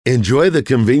Enjoy the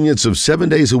convenience of 7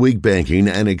 days a week banking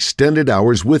and extended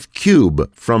hours with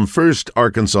Cube from First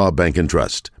Arkansas Bank and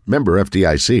Trust. Member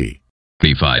FDIC.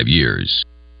 35 years.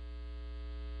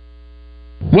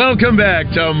 Welcome back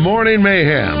to Morning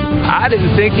Mayhem. I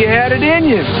didn't think you had it in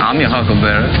you. I'm your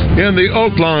huckleberry. In the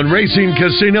Oaklawn Racing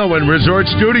Casino and Resort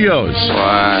Studios.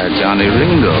 Why, Johnny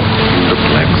Ringo, you look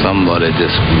like somebody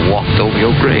just walked over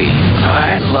your grave. All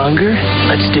right, Lunger,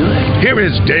 let's do it. Here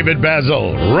is David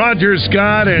Basil, Roger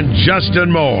Scott, and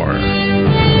Justin Moore.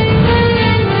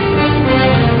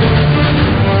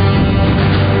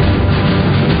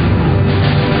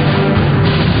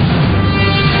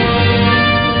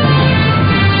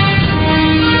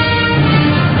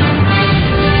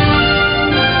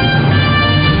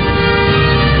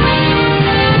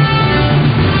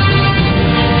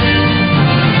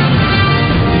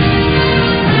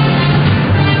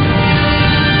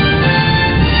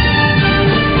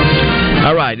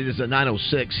 It is a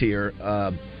 9:06 here.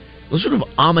 A sort of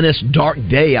ominous, dark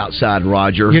day outside,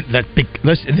 Roger.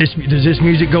 Listen, does this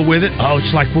music go with it? Oh,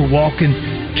 it's like we're walking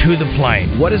to the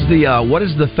plane. What is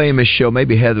the famous show?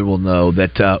 Maybe Heather will know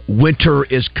that winter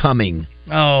is coming.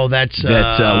 Oh, that's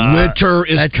winter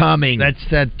is coming. That's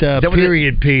that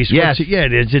period piece. Yes,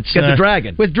 it is. It's got the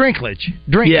dragon with Dinklage.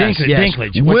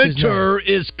 Dinklage. Winter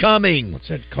is coming. What's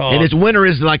that called? And it's winter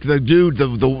is like the dude,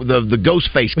 the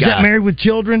ghost face guy. Was that Married with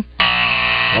Children?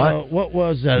 What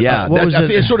was that? Yeah,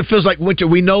 it sort of feels like winter.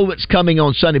 We know it's coming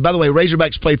on Sunday. By the way,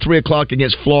 Razorbacks play 3 o'clock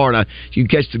against Florida. You can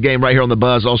catch the game right here on the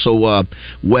Buzz. Also,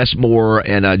 Wes Moore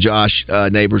and Josh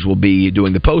Neighbors will be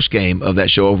doing the post game of that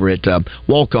show over at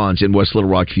Walk-Ons in West Little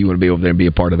Rock. If you want to be over there and be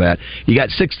a part of that, you got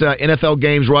 6 NFL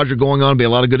games, Roger, going on. Be a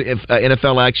lot of good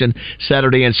NFL action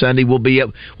Saturday and Sunday. We'll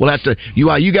have to.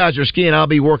 You guys are skiing. I'll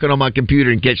be working on my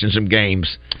computer and catching some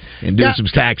games and doing some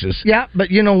taxes. Yeah,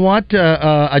 but you know what?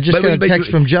 I just got a text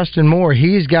from Justin Moore.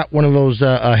 He's got one of those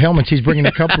helmets. He's bringing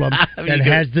a couple of them that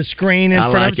has the screen in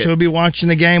front of it, so he'll be watching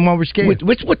the game while we're skiing.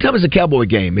 What time is the Cowboy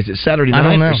game? Is it Saturday night? I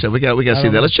don't know. So we got to see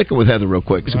that. Let's check in with Heather real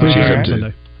quick. See what she's up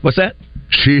to. What's that?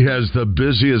 She has the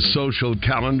busiest social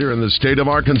calendar in the state of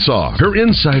Arkansas. Her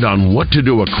insight on what to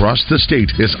do across the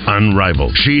state is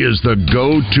unrivaled. She is the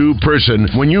go-to person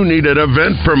when you need an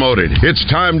event promoted. It's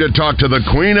time to talk to the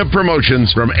queen of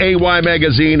promotions from AY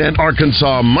Magazine and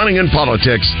Arkansas Money and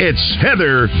Politics. It's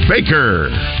Heather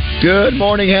Baker. Good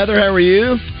morning, Heather. How are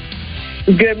you?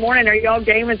 Good morning. Are y'all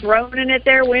Game of Thrones in it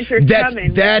there? Winter's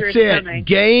coming. That's it. Coming.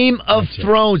 Game of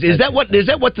Thrones. Is that what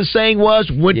the saying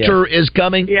was? Winter is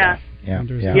coming? Yeah.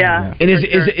 And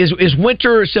is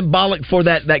winter symbolic for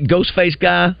that ghost face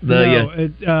guy?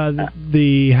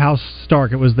 The House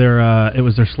Stark. It was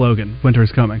their slogan. Winter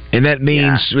is coming. And that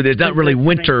means it's not really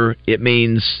winter. It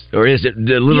means, or is it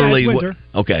literally? Yeah, it's winter.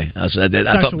 Okay, I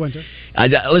thought winter.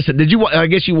 Listen, did you? I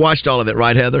guess you watched all of it,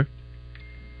 right, Heather?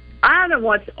 I haven't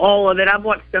watched all of it. I've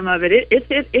watched some of it.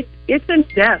 It's in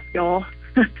depth, y'all.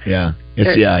 Yeah.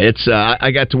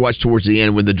 I got to watch towards the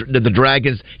end when the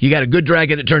dragons. You got a good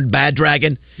dragon that turned bad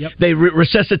dragon. Yep. They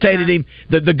resuscitated him.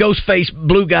 The ghost face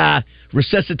blue guy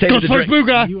resuscitated the dragon. Blue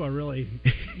guy.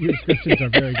 Your descriptions are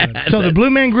very good. So the Blue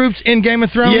Man Group's in Game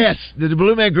of Thrones. Yes, the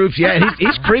Blue Man Group's. Yeah,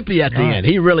 he's creepy at the end.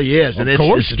 He really is, and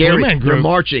it's scary. Blue Man Group. They're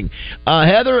marching.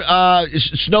 Heather,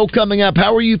 snow coming up.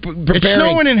 How are you preparing? It's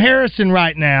snowing in Harrison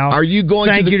right now. Are you going?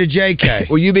 Thank you to JK.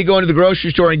 Will you be going to the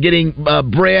grocery store and getting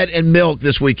bread and milk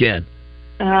this weekend?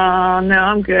 No,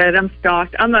 I'm good. I'm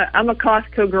stocked. I'm a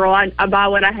Costco girl. I buy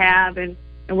what I have, and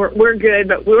we're good.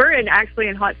 But we're actually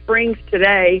in Hot Springs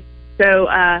today, so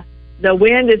the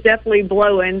wind is definitely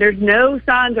blowing. There's no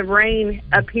signs of rain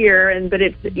up here, but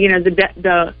it's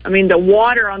the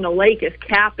water on the lake is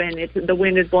capping. The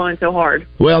wind is blowing so hard.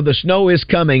 Well, the snow is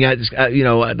coming.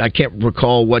 I can't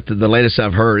recall what the latest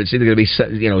I've heard. It's either going to be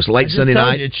it's late Sunday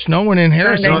night. It's snowing in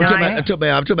Harrison. I'm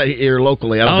talking about here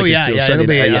locally. It'll be late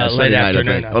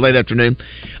afternoon. Late afternoon.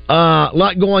 A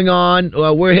lot going on.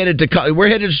 We're headed to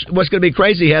what's going to be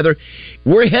crazy, Heather.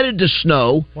 We're headed to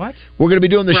snow. What? We're going to be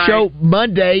doing the show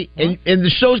Monday, and the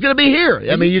show's going to be here.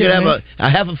 I mean, you're going to have a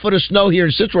half a foot of snow here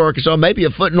in Central Arkansas, maybe a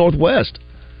foot northwest.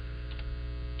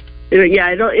 Yeah,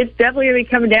 it's definitely going to be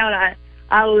coming down.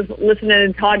 I was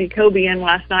listening to Todd Jacobian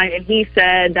last night, and he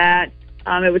said that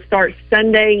it would start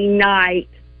Sunday night,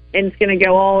 and it's going to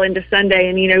go all into Sunday.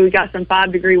 And we got some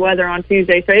 5-degree weather on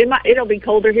Tuesday, so it'll be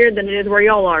colder here than it is where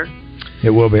y'all are. It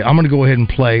will be. I'm going to go ahead and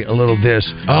play a little this.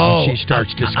 She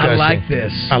starts discussing. I like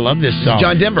this. I love this song.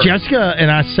 John Denver. Jessica and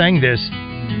I sang this,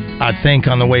 I think,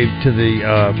 on the way to the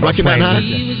Rocky Mountain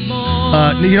High.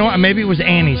 You know what? Maybe it was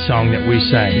Annie's song that we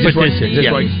sang. Just right.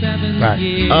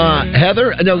 Right.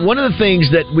 Heather, now one of the things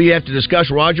that we have to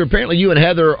discuss, Roger, apparently you and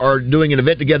Heather are doing an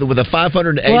event together with a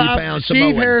 580-pound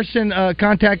Samoan. Steve Harrison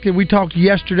contacted. We talked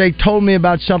yesterday. Told me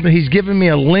about something. He's given me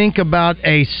a link about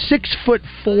a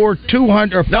 6'4",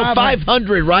 200 or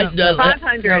 500, right? No,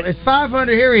 500. No, it's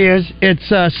 500. Here he is. It's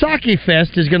Sake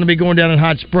Fest is going to be going down in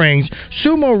Hot Springs.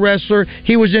 Sumo wrestler.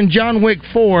 He was in John Wick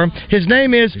 4. His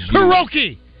name is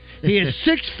Hiroki. He is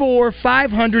 6'4",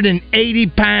 580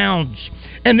 pounds.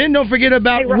 And then don't forget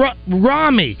about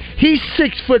Rami. He's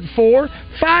 6'4",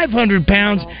 500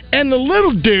 pounds. And the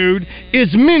little dude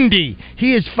is Mindy.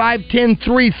 He is 5'10",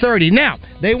 330. Now,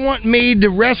 they want me to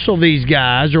wrestle these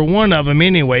guys, or one of them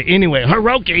anyway.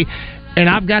 Hiroki. And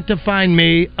I've got to find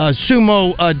me a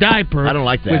sumo diaper. I don't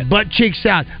like that. With butt cheeks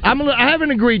out. I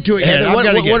haven't agreed to it yet. What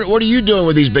are you doing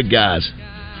with these big guys?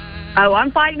 Oh,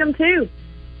 I'm fighting them too.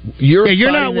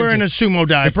 You're not wearing a sumo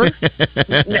diaper.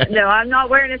 No, I'm not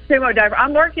wearing a sumo diaper.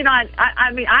 I'm working on.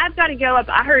 I mean, I've got to go up.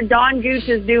 I heard Don Gooch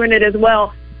is doing it as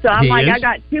well. So I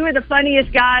got two of the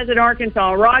funniest guys in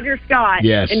Arkansas, Roger Scott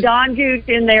and Don Gooch,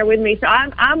 in there with me. So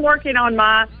I'm working on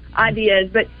my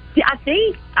ideas. But I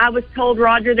think I was told,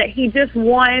 Roger, that he just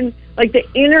won like the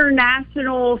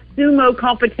international sumo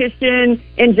competition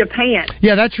in Japan.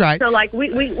 Yeah, that's right. So like we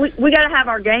got to have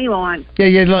our game on.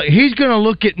 Yeah. Look, he's going to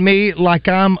look at me like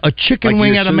I'm a chicken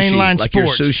wing out of mainline like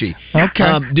sports. Like sushi.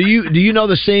 Okay. Do you know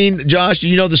the scene, Josh? Do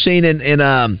you know the scene in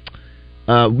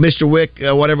Mr. Wick?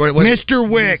 Whatever. Mr.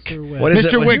 Wick. What is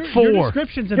Mr. it? Wick 4.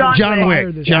 John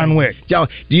Wick. John Wick. Do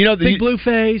you know the big blue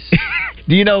face?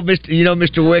 Do you know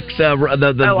Mr. Wick's I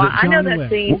know that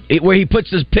scene where he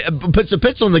puts a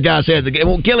pistol in the guy's head. It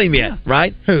won't kill him yet,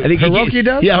 right? Who? Hiroki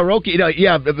does? Yeah,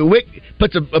 Hiroki. Wick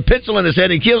puts a pistol in his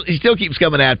head and he still keeps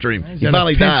coming after him. He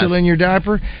finally dies. Pencil in your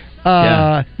diaper.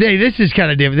 Hey, this is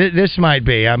kind of different. This might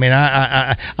be. I mean,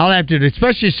 I'll have to,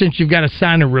 especially since you've got to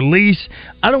sign a release.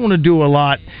 I don't want to do a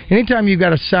lot. Anytime you've got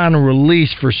to sign a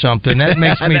release for something, that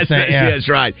makes me think. That's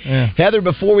right. Yeah. Heather,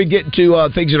 before we get to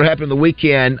things that are happening the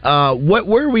weekend,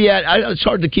 where are we at? It's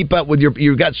hard to keep up with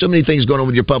you've got so many things going on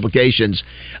with your publications.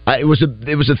 It was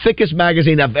the thickest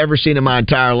magazine I've ever seen in my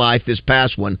entire life. This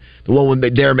past one, the one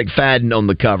with Darren McFadden on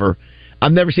the cover.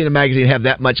 I've never seen a magazine have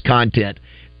that much content.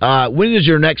 When is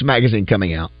your next magazine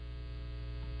coming out?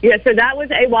 Yeah, so that was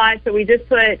AY. So we just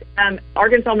put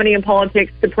Arkansas Money and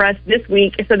Politics to press this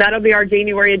week. So that'll be our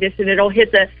January edition. It'll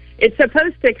hit it's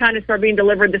supposed to kind of start being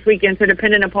delivered this weekend, so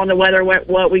depending upon the weather,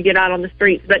 what we get out on the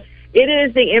streets. But it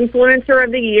is the Influencer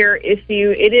of the Year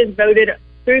issue. It is voted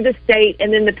through the state,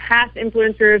 and then the past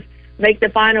influencers make the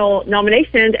final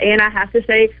nominations. And I have to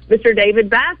say, Mr. David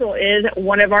Basil is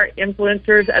one of our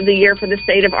Influencers of the Year for the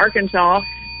state of Arkansas.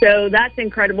 So that's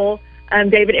incredible,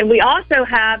 David. And we also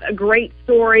have a great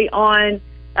story on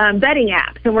betting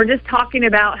apps. And we're just talking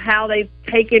about how they've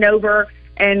taken over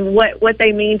and what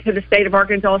they mean to the state of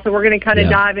Arkansas. So we're going to kind of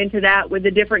dive into that with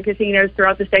the different casinos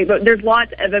throughout the state. But there's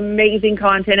lots of amazing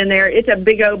content in there. It's a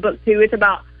big old book, too.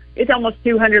 It's almost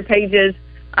 200 pages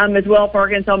as well for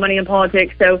Arkansas Money and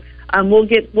Politics. So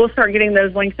we'll start getting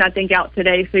those links, I think, out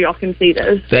today so y'all can see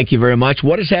those. Thank you very much.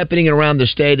 What is happening around the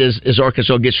state as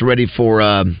Arkansas gets ready for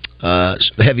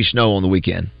heavy snow on the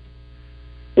weekend?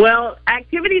 Well,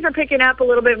 activities are picking up a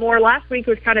little bit more. Last week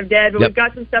was kind of dead, but we've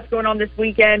got some stuff going on this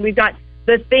weekend. We've got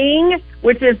The Thing,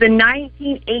 which is the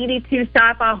 1982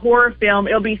 sci-fi horror film.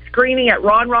 It'll be screening at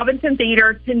Ron Robinson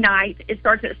Theater tonight. It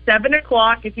starts at 7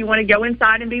 o'clock if you want to go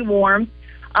inside and be warm.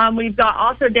 We've got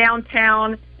also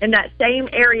downtown in that same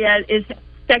area is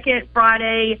Second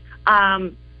Friday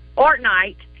Art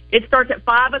Night. It starts at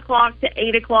 5 o'clock to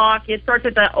 8 o'clock. It starts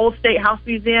at the Old State House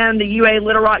Museum, the UA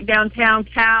Little Rock Downtown,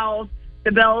 Cows,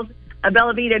 the Bella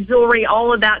Vita Jewelry.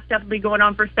 All of that stuff will be going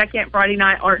on for Second Friday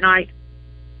Night Art Night.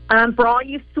 For all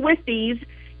you Swifties,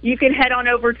 you can head on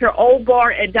over to Old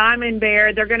Bar at Diamond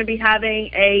Bear. They're going to be having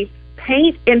a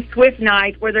paint and Swift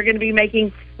night where they're going to be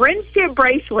making friendship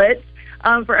bracelets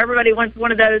for everybody who wants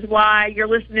one of those while you're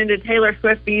listening to Taylor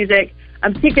Swift music.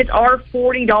 Tickets are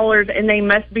 $40, and they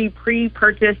must be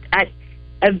pre-purchased at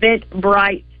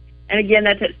Eventbrite. And again,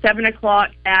 that's at 7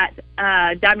 o'clock at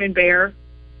Diamond Bear.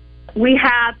 We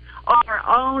have our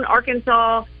own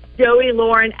Arkansas Joey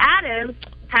Lauren Adams.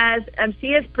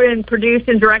 She has been produced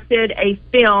and directed a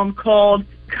film called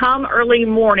Come Early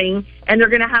Morning, and they're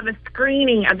going to have a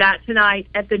screening of that tonight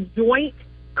at the Joint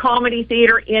Comedy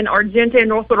Theater in Argenta,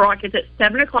 North Little Rock. It's at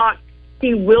 7 o'clock.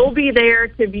 He will be there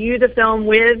to view the film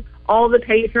with all the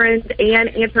patrons and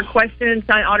answer questions,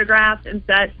 sign autographs, and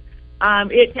such.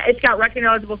 It's got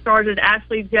recognizable stars as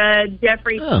Ashley Judd,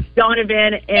 Jeffrey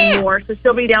Donovan, and more. So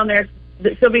she'll be down there.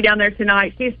 She'll be down there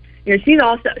tonight.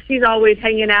 she's always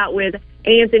hanging out with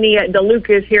Anthony at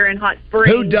DeLucas here in Hot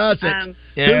Springs. Who doesn't?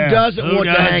 Who doesn't want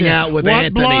to hang out with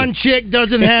Anthony? What blonde chick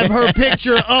doesn't have her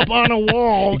picture up on a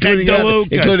wall including at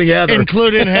DeLucas?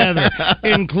 Including Heather.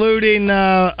 Including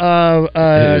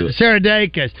Sarah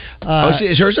Dacus.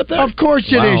 Is hers up there? Of course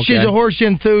it is. Okay. She's a horse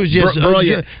enthusiast.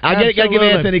 Brilliant. I got to give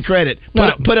Anthony credit.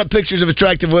 Put up pictures of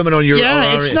attractive women on your...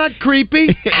 it's not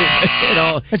creepy.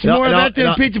 It's more of that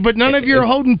than pizza, but none of you are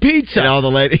holding pizza. And all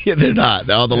the ladies, they're not.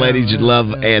 All the ladies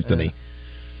love Anthony.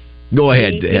 Go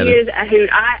ahead, Heather. He is a hoot.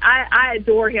 I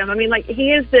adore him. I mean, like,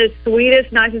 he is the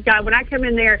sweetest, nicest guy. When I come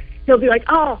in there, he'll be like,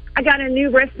 oh, I got a new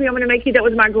recipe I'm going to make you that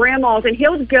was my grandma's. And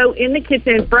he'll go in the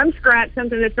kitchen from scratch,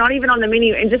 something that's not even on the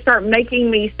menu, and just start making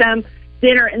me some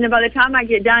dinner. And then by the time I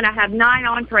get done, I have 9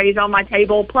 entrees on my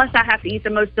table, plus I have to eat the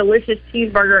most delicious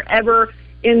cheeseburger ever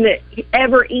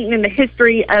eaten in the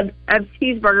history of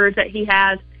cheeseburgers that he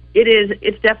has.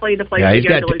 It's definitely the place to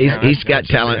go. He's got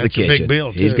talent in the kitchen. A big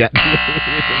bill, too. He's got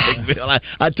big bill.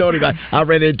 I told him, I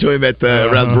ran into him at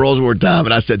around Rosewood time,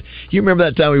 and I said, you remember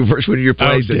that time we first went to your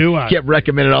place and kept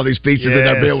recommending all these pizzas, and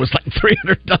our bill was like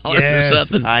 $300 or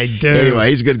something? I do.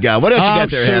 Anyway, he's a good guy. What else you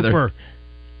got there, Heather?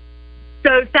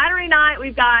 So Saturday night,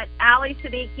 we've got Ali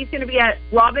Sadiq. He's going to be at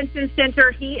Robinson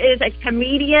Center. He is a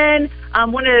comedian,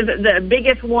 one of the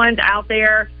biggest ones out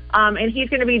there, and he's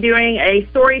going to be doing a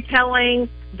storytelling,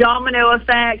 domino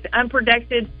effect,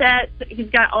 unprotected sets. He's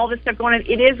got all this stuff going on.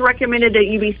 It is recommended that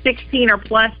you be 16 or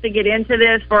plus to get into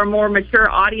this for a more mature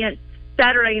audience.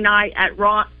 Saturday night at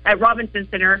Robinson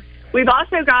Center. We've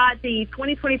also got the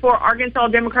 2024 Arkansas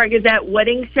Democrat Gazette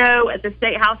wedding show at the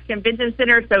State House Convention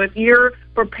Center. So if you're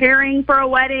preparing for a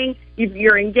wedding,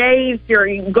 you're engaged,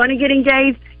 you're going to get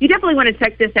engaged, you definitely want to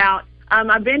check this out.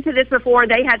 I've been to this before.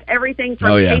 They have everything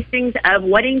from tastings of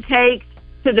wedding cakes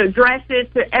to the dresses,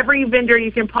 to every vendor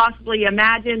you can possibly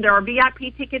imagine. There are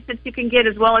VIP tickets that you can get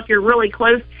as well if you're really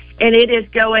close, and it is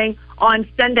going on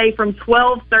Sunday from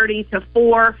 12:30 to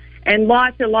 4, and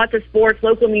lots and lots of sports,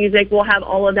 local music. We'll have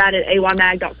all of that at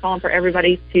aymag.com for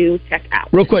everybody to check out.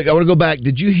 Real quick, I want to go back.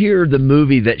 Did you hear the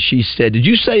movie that she said? Did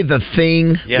you say The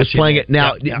Thing was playing it?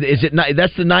 Now, is it not,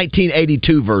 that's the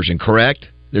 1982 version, correct?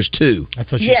 There's 2. I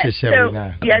thought you said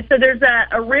 79. So there's the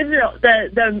original,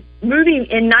 the movie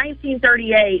in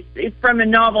 1938 is from a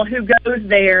novel, Who Goes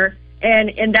There,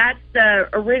 and that's the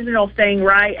original thing,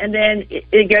 right? And then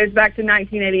it goes back to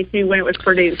 1982 when it was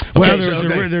produced. Well,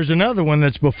 there's another one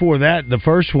that's before that. The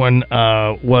first one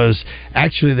was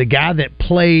actually the guy that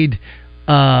played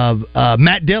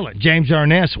Matt Dillon, James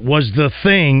Arness, was The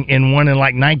Thing in one in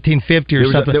like 1950 or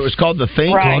something. It was called The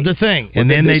Thing? Right. Called The Thing. And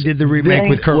then they did the remake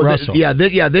with Kurt Russell.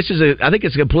 This is I think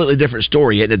it's a completely different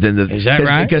story, isn't it? Is that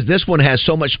right? Because this one has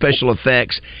so much special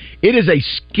effects. It is a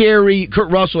scary...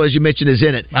 Kurt Russell, as you mentioned, is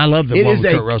in it. I love the one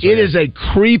with Kurt Russell. It is a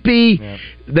creepy...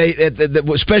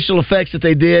 The special effects that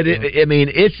they did,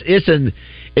 it's an...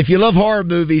 If you love horror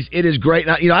movies, it is great.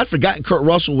 Now, I'd forgotten Kurt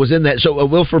Russell was in that. So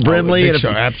Wilford Brimley,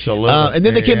 absolutely. And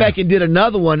then they came back and did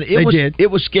another one. It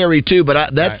was scary too.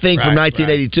 But that thing from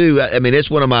 1982, it's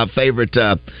one of my favorite.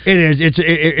 It is.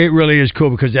 It really is cool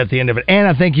because at the end of it, and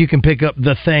I think you can pick up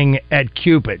The Thing at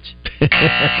Cupid's.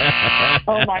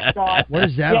 Oh my God! What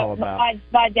is that all about?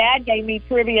 My dad gave me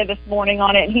trivia this morning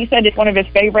on it, and he said it's one of his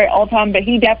favorite all time. But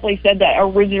he definitely said the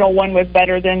original one was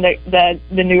better than the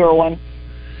newer one.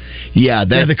 Yeah,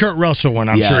 the Kurt Russell one.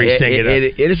 I'm sure he's taking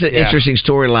it. It is an interesting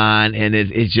storyline, and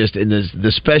it's just, and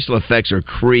the special effects are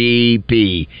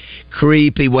creepy.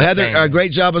 Well, Heather,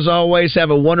 great job as always. Have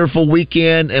a wonderful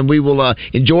weekend, and we will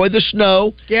enjoy the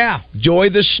snow. Yeah, enjoy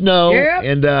the snow,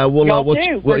 and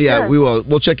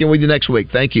we'll check in with you next week.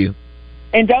 Thank you.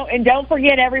 And don't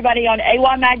forget, everybody, on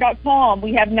aymag.com,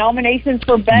 we have nominations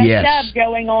for best stuff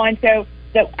going on. So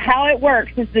how it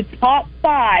works is the top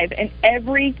 5 in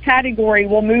every category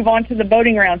will move on to the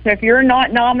voting round. So if you're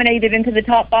not nominated into the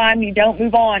top 5, you don't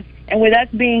move on. And with us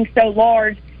being so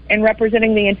large and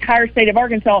representing the entire state of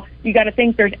Arkansas, you got to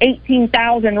think there's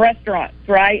 18,000 restaurants,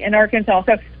 right, in Arkansas.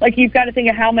 So, you've got to think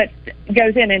of how much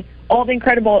goes in. And all the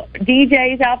incredible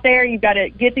DJs out there, you've got to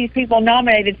get these people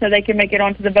nominated so they can make it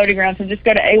onto the voting round. So just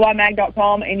go to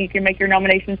aymag.com, and you can make your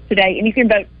nominations today. And you can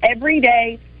vote every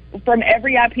day from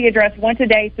every IP address once a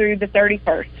day through the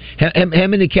 31st. How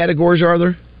many categories are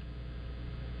there?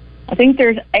 I think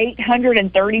there's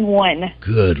 831.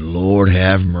 Good Lord,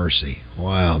 have mercy.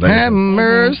 Wow. Have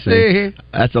mercy.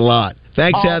 That's a lot.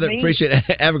 Thanks, Heather. me. Appreciate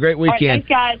it. Have a great weekend. All right, thanks,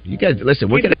 guys. You guys, listen,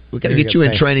 we got to get you in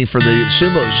Thanks. training for the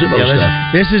sumo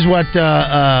stuff. This is what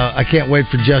I can't wait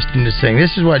for Justin to sing.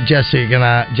 This is what Jessica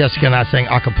and I sang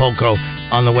Acapulco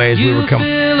on the way as we were coming.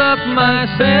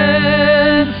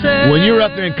 When you were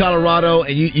up there in Colorado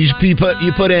and you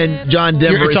put in John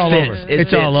Denver, it's all over.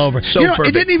 It's all over. So perfect.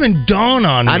 It didn't even dawn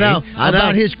on me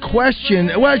about his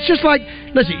question. Well, it's just like,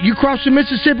 listen, you cross the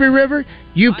Mississippi River,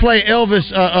 you play Elvis,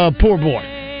 Poor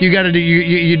Boy. You got to do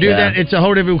you do that. It's a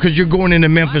whole different because you're going into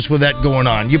Memphis with that going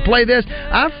on. You play this.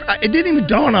 It didn't even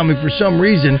dawn on me for some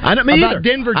reason about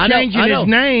Denver changing his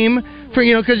name for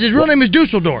because his real name is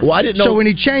Dusseldorf. Well, I didn't know. So when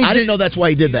he changed, I didn't know that's why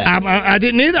he did that. I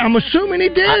didn't either. I'm assuming he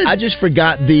did. I just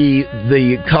forgot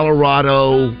the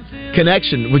Colorado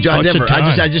connection with John Denver.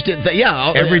 I just didn't think.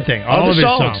 Yeah, everything, all of the his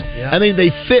songs. Yeah. I mean,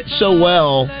 they fit so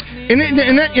well. And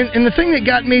the thing that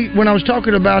got me when I was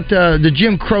talking about the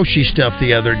Jim Croce stuff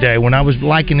the other day, when I was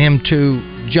liking him to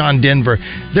John Denver,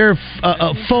 they're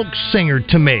a folk singer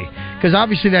to me because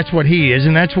obviously that's what he is,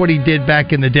 and that's what he did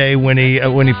back in the day when he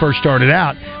first started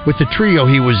out with the trio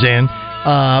he was in.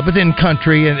 But then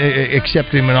country and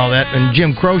accepted him and all that, and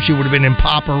Jim Croce would have been in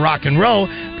pop or rock and roll.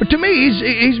 But to me,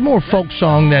 he's more folk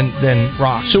song than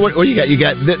rock. So what you got? You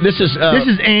got this is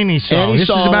Annie's song. This is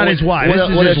about his wife. What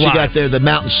else you got there? The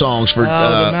mountain songs for the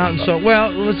mountain song. Well,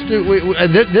 let's do.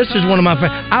 This is one of my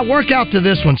favorites. I work out to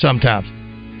this one sometimes.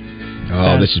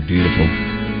 Oh, this is beautiful.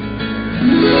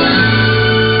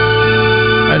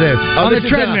 I do. On the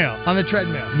treadmill. On the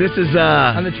treadmill. This is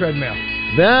on the treadmill.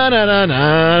 Na na na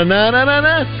na na na na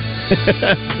na.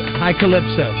 Hi,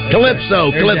 Calypso.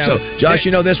 Calypso. Josh,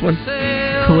 you know this one?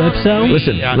 Calypso?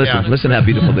 Listen how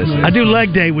beautiful this is. I do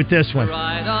leg day with this one.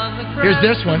 Here's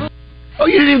this one. Oh,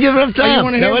 you didn't even give enough time.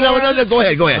 No. Go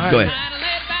ahead. Right.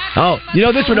 Oh, you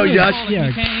know this one, don't you, Josh?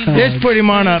 Yeah. This put him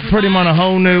on a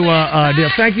whole new deal.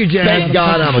 Thank you, Jay. Thank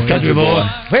God I'm a country boy.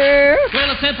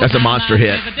 That's a monster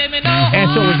hit.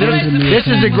 And so this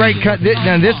is a great cut.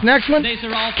 Now this next one,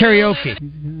 karaoke.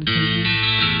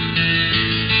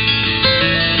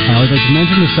 I would like to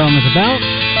mention the song is about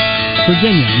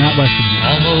Virginia, not West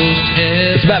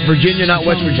Virginia. It's about Virginia, not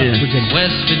West Virginia.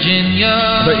 West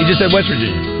Virginia. But you just said West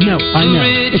Virginia. No, I know.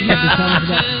 The song is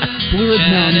about Blue Ridge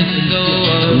Mountains.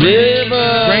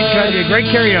 River. Great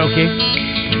karaoke.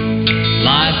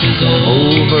 Life is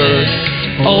over.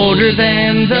 Older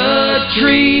than the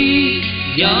trees.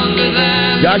 Younger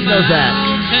than Josh knows that.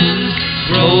 mountains.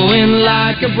 Growing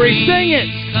like a breeze. Sing it.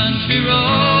 Country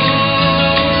roads.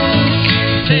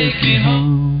 Take me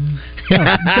home.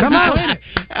 Come on.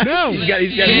 No. He's got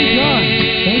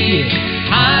Thank you.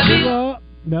 I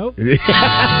No. West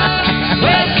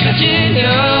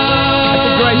Virginia. That's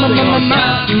a great song.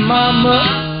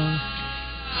 Mama.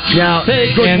 Now, of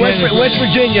course, West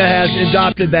Virginia has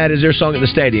adopted that as their song at the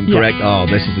stadium, correct? Yeah. Oh,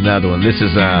 this is another one. This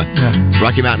is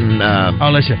Rocky Mountain.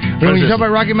 Listen. When you talk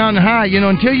about Rocky Mountain High,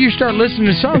 until you start listening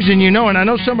to songs and and I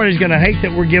know somebody's going to hate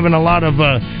that we're giving a lot of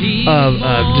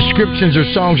descriptions or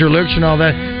songs or lyrics and all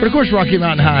that, but of course Rocky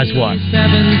Mountain High is what?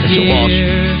 It's a wash.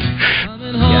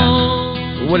 Yeah.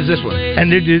 What is this one?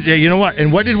 And you know what?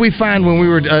 And what did we find when we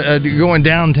were going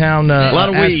downtown? A lot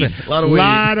of weed. Lot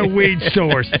of weed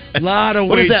stores. Lot of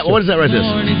what weed. What is that right there?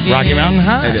 Rocky Mountain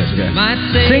High. It is. Okay.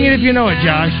 Sing it if you know it,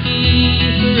 Josh.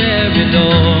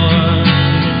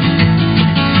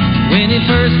 When he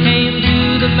first came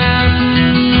to the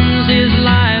mountains, his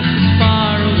life was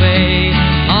far away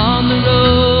on the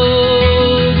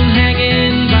road and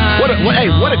hanging by.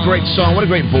 What a great song! What a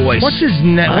great voice! What's his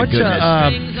name? What's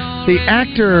the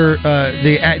actor?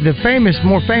 The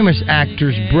more famous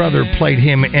actor's brother played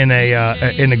him in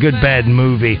a Good Bad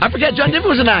movie. I forget. John Denver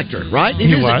was an actor, right? He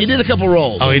did a couple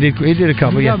roles. Oh, he did a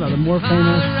couple. Yeah. The more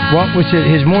famous. What was it?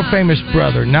 His more famous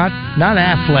brother? Not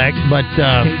Affleck, but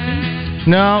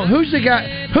no. Who's the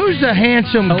guy? Who's the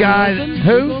handsome guy?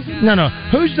 Who? No.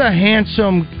 Who's the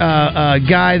handsome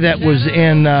guy that was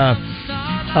in?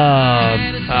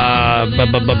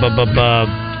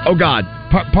 Oh God.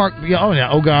 Park.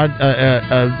 Oh God.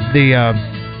 The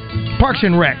Parks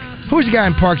and Rec. Who was the guy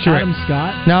in Parks and Rec? Adam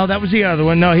Scott. No, that was the other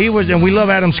one. No, he was, and we love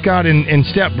Adam Scott in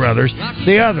Step Brothers.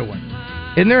 The other one.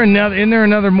 Isn't there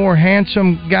another more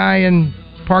handsome guy in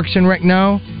Parks and Rec?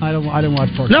 No, I don't watch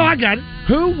Parks. No, I got it.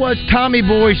 Who was Tommy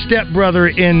Boy's stepbrother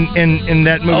in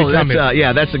that movie?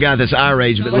 That's the guy that's our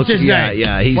age. But what's his name?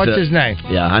 Yeah, he's. What's his name?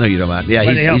 Yeah, I know you know about. Yeah,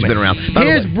 he's been around.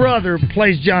 His brother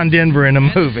plays John Denver in a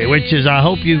movie, which is I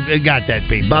hope you got that,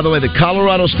 people. By the way, the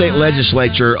Colorado State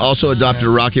Legislature also adopted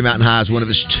Rocky Mountain High as one of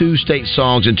its 2 state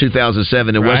songs in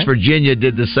 2007, and West Virginia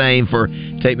did the same for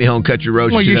 "Take Me Home, Country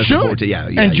Roads." Well, you should. Yeah,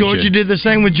 and Georgia did the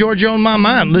same with "Georgia on My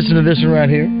Mind." Listen to this one right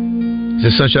here. Is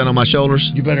this Sunshine on My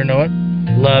Shoulders? You better know it.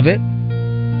 Love it.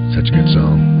 Such a good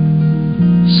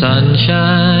song.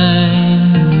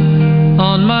 Sunshine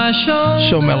on my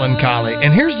shoulders. So melancholy.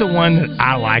 And here's the one that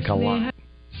I like a lot.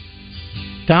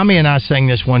 Tommy and I sang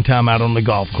this one time out on the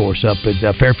golf course up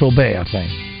at Fairfield Bay, I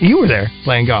think. You were there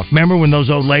playing golf. Remember when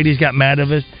those old ladies got mad at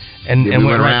us and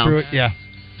went right through it? Yeah.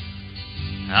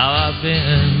 How I've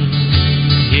been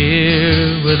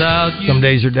here without you. Some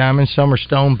days are diamonds, some are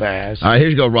stone bass. All right, here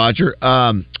you go, Roger. So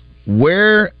I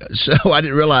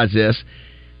didn't realize this.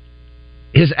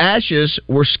 His ashes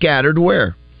were scattered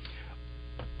where?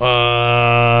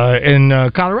 In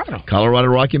Colorado. Colorado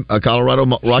Rocky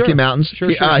Mountains.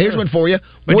 Sure, here's one for you.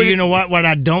 But do you know what? What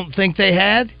I don't think they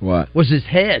had? What? Was his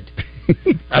head.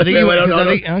 I think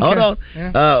Hold on.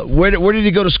 Yeah. Where did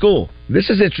he go to school? This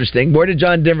is interesting. Where did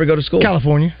John Denver go to school?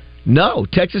 California. No,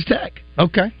 Texas Tech.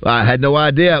 Okay. I had no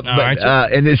idea.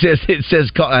 And it says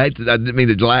I didn't mean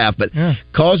to laugh, but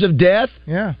cause of death?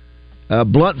 Yeah.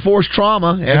 Blunt force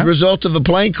trauma as a result of a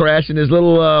plane crash in his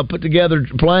little put-together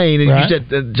plane, and you said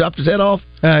chopped his head off?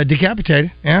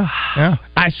 Decapitated, yeah.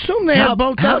 I assume they had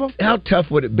both of them. How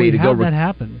tough would it be to go... How did that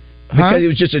happen? Because it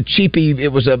was just a cheapie. It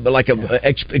was an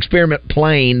experiment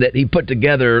plane that he put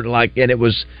together, and it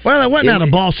was... Well, it wasn't out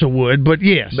of balsa wood, but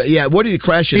yes. But yeah, what did he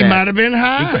crash it He at? might have been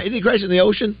high. Did he crash it in the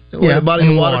ocean? Yeah, body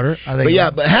in of water. I think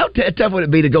But how tough would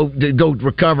it be to go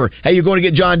recover? Hey, you're going to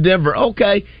get John Denver.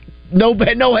 Okay. No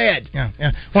head. Yeah.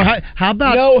 Well, how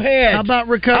about no head? How about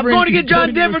recovering? I'm going to get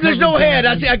John Denver. There's no head.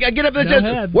 I get up and says,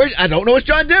 "Where's?" I don't know. It's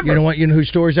John Denver. You know whose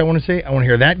stories I want to see? I want to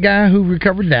hear that guy who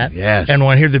recovered that. Yes. And I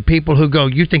want to hear the people who go,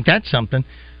 "You think that's something?"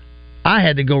 I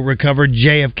had to go recover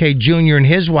JFK Jr. and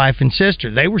his wife and sister.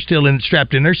 They were still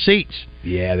strapped in their seats.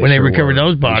 Yeah, when they recovered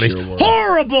those bodies. Sure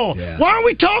horrible! Yeah. Why aren't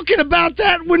we talking about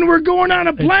that when we're going on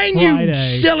a plane,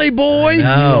 you silly boy?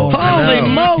 Holy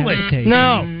moly!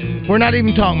 No, we're not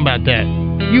even talking about that.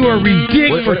 You are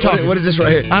ridiculous for talking. What is this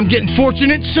right here? I'm getting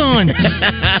Fortunate Son.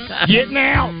 Getting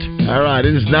out. All right,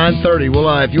 it is 9:30. Well,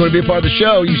 if you want to be a part of the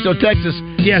show, you still text us.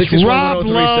 Yes, Rob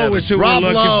Lowe is who we're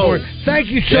looking for. Thank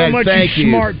you so much, you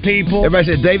smart people. Everybody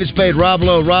said David Spade, Rob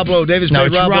Lowe, David Spade, no,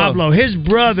 it's Rob Lowe. His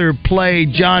brother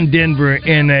played John Denver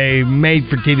in a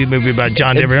made-for-TV movie about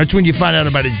John Denver. That's when you find out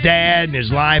about his dad and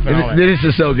his life and all that. This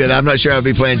is so good. I'm not sure I'll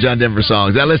be playing John Denver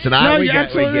songs. Now, listen, you're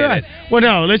absolutely right. Well,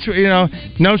 no, let's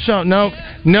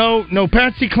no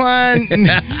Patsy Cline,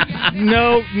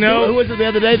 no. Who was it the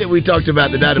other day that we talked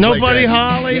about that died of Nobody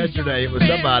Holly. Yesterday it was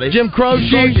somebody. Jim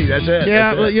Croce. That's it.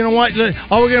 Yeah, well, you know what?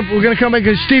 Oh, we're gonna come back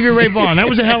to Stevie Ray Vaughan. That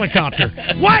was a helicopter.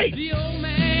 Wait. The old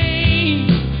man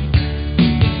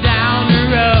down the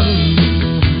road.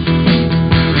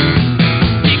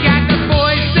 You got the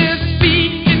voices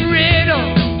speaking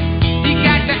riddle. You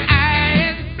got the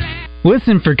eyes.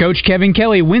 Listen for Coach Kevin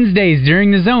Kelly Wednesdays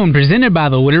during the Zone, presented by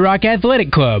the Wooded Rock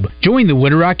Athletic Club. Join the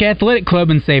Wooded Rock Athletic Club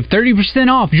and save 30%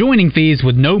 off joining fees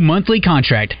with no monthly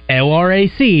contract.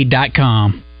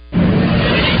 LRAC.com.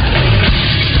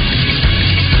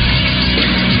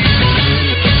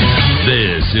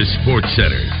 This is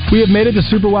SportsCenter. We have made it to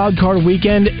Super Wild Card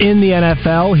Weekend in the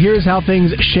NFL. Here's how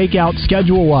things shake out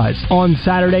schedule-wise. On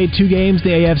Saturday, 2 games,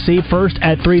 the AFC. First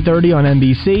at 3:30 on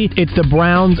NBC. It's the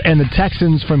Browns and the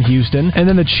Texans from Houston. And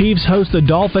then the Chiefs host the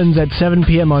Dolphins at 7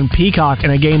 p.m. on Peacock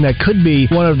in a game that could be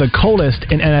one of the coldest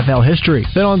in NFL history.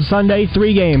 Then on Sunday,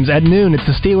 3 games. At noon, it's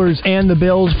the Steelers and the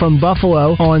Bills from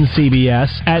Buffalo on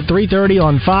CBS. At 3:30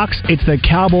 on Fox, it's the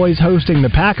Cowboys hosting the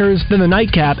Packers. Then the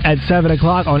nightcap at 7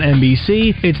 o'clock on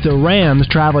NBC. It's the Rams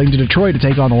traveling to Detroit to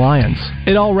take on the Lions.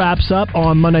 It all wraps up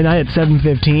on Monday night at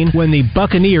 7:15 when the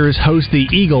Buccaneers host the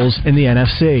Eagles in the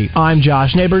NFC. I'm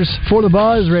Josh Neighbors for the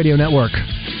Buzz Radio Network.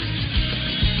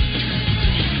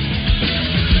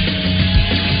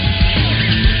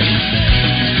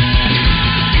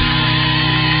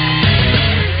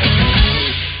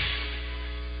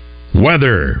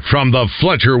 Weather from the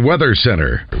Fletcher Weather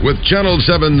Center with Channel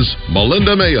 7's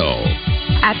Melinda Mayo.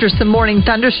 After some morning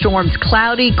thunderstorms,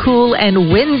 cloudy, cool,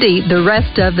 and windy the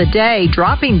rest of the day.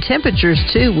 Dropping temperatures,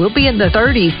 too. We'll be in the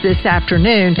 30s this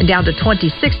afternoon and down to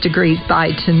 26 degrees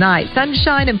by tonight.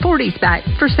 Sunshine and 40s back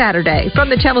for Saturday. From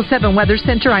the Channel 7 Weather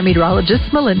Center, I'm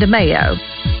meteorologist Melinda Mayo.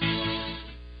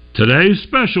 Today's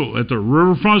special at the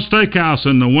Riverfront Steakhouse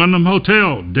in the Wyndham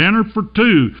Hotel. Dinner for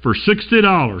 2 for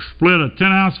 $60. Split a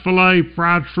 10-ounce filet,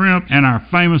 fried shrimp, and our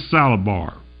famous salad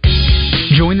bar.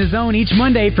 Join the Zone each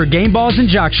Monday for game balls and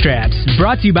jock straps.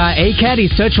 Brought to you by A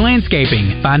Caddy's Touch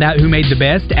Landscaping. Find out who made the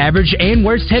best, average, and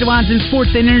worst headlines in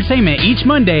sports and entertainment each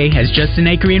Monday as Justin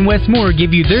Akery and Wes Moore give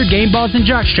you their game balls and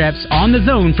jock straps on the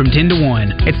Zone from 10 to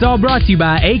 1. It's all brought to you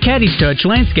by A Caddy's Touch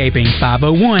Landscaping,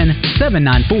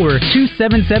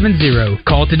 501-794-2770.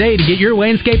 Call today to get your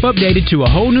landscape updated to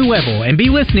a whole new level and be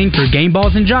listening for game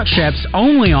balls and jock straps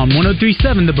only on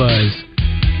 103.7 The Buzz.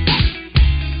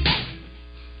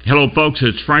 Hello, folks.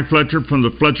 It's Frank Fletcher from the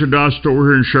Fletcher Dodge store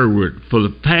here in Sherwood. For the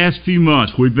past few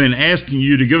months, we've been asking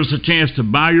you to give us a chance to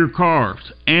buy your cars,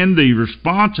 and the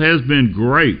response has been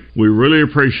great. We really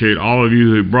appreciate all of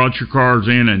you who brought your cars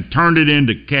in and turned it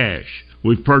into cash.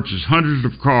 We've purchased hundreds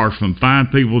of cars from fine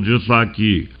people just like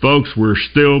you. Folks, we're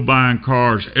still buying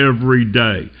cars every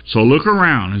day. So look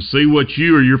around and see what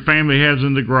you or your family has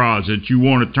in the garage that you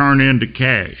want to turn into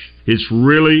cash. It's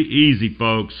really easy,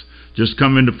 folks. Just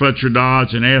come into Fletcher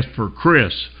Dodge and ask for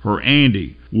Chris or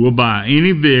Andy. We'll buy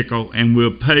any vehicle and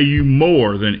we'll pay you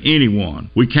more than anyone.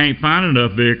 We can't find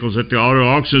enough vehicles at the auto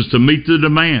auctions to meet the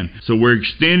demand, so we're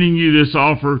extending you this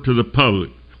offer to the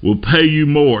public. We'll pay you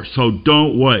more, so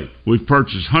don't wait. We've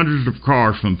purchased hundreds of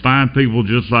cars from fine people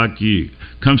just like you.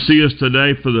 Come see us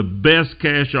today for the best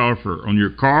cash offer on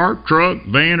your car, truck,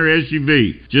 van, or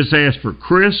SUV. Just ask for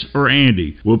Chris or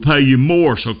Andy. We'll pay you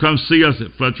more, so come see us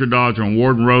at Fletcher Dodge on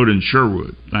Warden Road in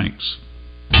Sherwood. Thanks.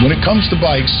 When it comes to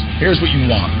bikes, here's what you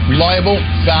want. Reliable,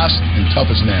 fast, and tough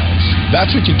as nails.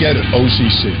 That's what you get at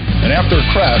OCC. And after a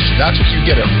crash, that's what you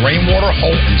get at Rainwater,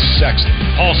 Holt, and Sexton.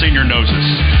 Paul Sr. knows us.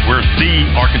 We're the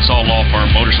Arkansas law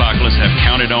firm motorcyclists have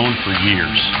counted on for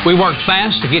years. We work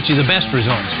fast to get you the best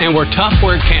results, and we're tough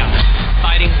where it counts.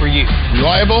 Fighting for you.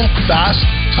 Reliable, fast,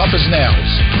 tough as nails.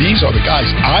 These are the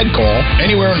guys I'd call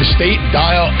anywhere in the state.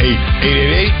 Dial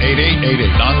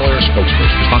 888-8888. Non-lawyer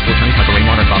spokesperson. Responsible attorney, Michael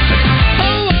Rainwater, Bob Sexton.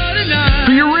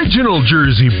 The original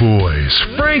Jersey Boys,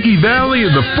 Frankie Valli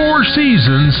and the Four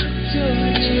Seasons,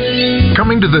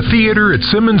 coming to the theater at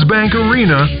Simmons Bank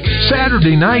Arena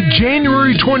Saturday night,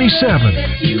 January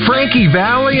 27th. Frankie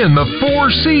Valli and the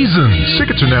Four Seasons.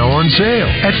 Tickets are now on sale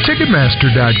at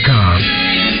Ticketmaster.com.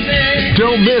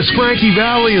 Don't miss Frankie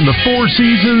Valli and the Four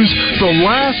Seasons, the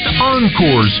Last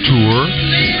Encores Tour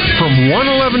from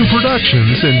 111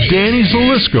 Productions and Danny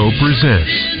Zalisco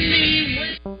presents.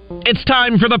 It's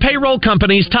time for the payroll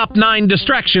company's top 9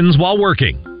 distractions while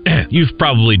working. You've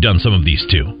probably done some of these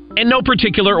too. In no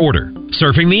particular order.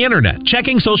 Surfing the internet,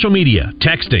 checking social media,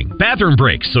 texting, bathroom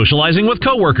breaks, socializing with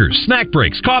coworkers, snack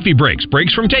breaks, coffee breaks,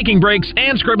 breaks from taking breaks,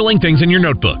 and scribbling things in your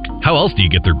notebook. How else do you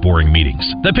get through boring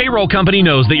meetings? The payroll company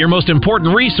knows that your most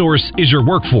important resource is your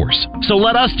workforce. So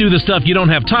let us do the stuff you don't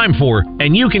have time for,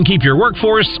 and you can keep your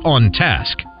workforce on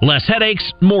task. Less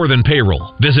headaches, more than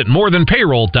payroll. Visit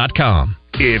morethanpayroll.com.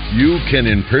 If you can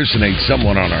impersonate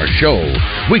someone on our show,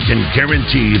 we can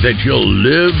guarantee that you'll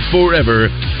live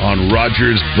forever on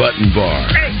Rogers Button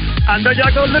Bar. Hey, I know y'all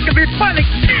gonna look at me funny,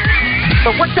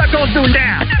 but what y'all gonna do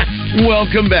now?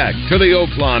 Welcome back to the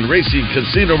Oaklawn Racing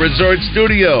Casino Resort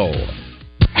Studio.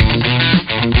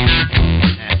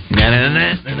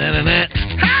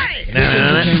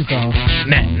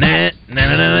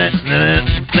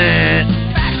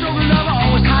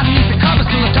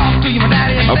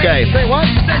 Okay.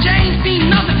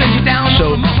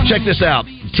 So check this out.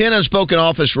 10 unspoken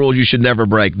office rules you should never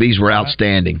break. These were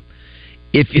outstanding.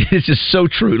 This is so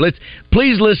true.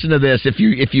 Please listen to this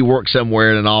if you work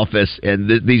somewhere in an office,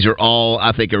 and these are all,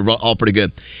 I think, are all pretty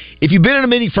good. If you've been in a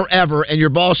meeting forever and your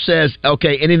boss says,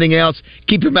 "Okay, anything else?"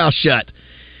 Keep your mouth shut.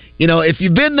 You know, if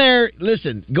you've been there,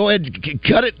 listen. Go ahead,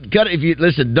 cut it. If you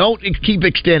listen, don't keep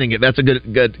extending it. That's a good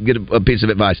piece of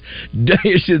advice.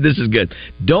 This is good.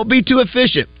 Don't be too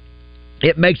efficient.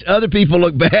 It makes other people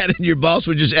look bad, and your boss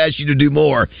would just ask you to do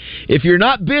more. If you're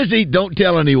not busy, don't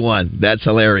tell anyone. That's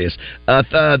hilarious.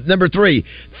 Number 3,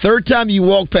 third time you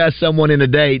walk past someone in a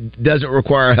day doesn't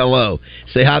require a hello.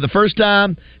 Say hi the first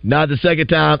time, nod the second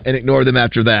time, and ignore them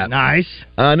after that. Nice.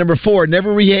 Number 4,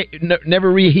 never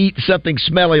reheat something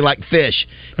smelly like fish,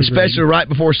 especially right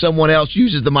before someone else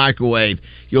uses the microwave.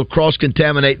 You'll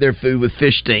cross-contaminate their food with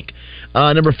fish stink.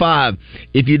 Number 5,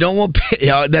 if you don't want...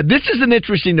 now, this is an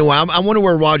interesting one. I wonder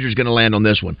where Roger's going to land on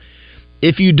this one.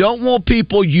 If you don't want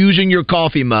people using your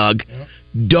coffee mug,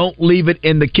 don't leave it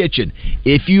in the kitchen.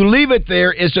 If you leave it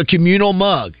there, it's a communal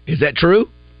mug. Is that true?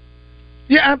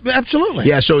 Yeah, absolutely.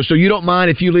 Yeah, so you don't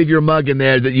mind if you leave your mug in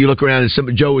there that you look around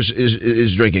and Joe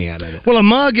is drinking out of it. Well, a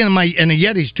mug and a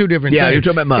Yeti's two different things. Yeah, you're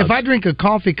talking about mugs. If I drink a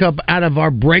coffee cup out of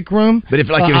our break room, but if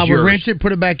it was I would yours. rinse it,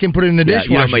 put it back in, put it in the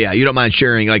dishwasher. You don't mind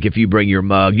sharing, like if you bring your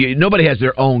mug. Nobody has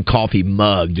their own coffee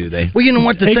mug, do they? Well, you know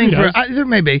what the thing there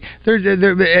may be.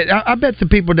 I bet the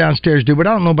people downstairs do, but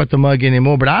I don't know about the mug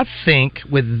anymore. But I think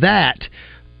with that.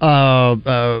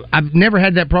 I've never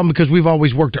had that problem because we've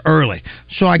always worked early,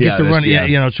 so I get to run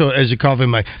it, so as a coffee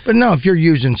mug. But no, if you're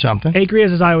using something, Acree has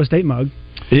his Iowa State mug.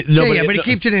 But he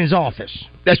keeps it in his office.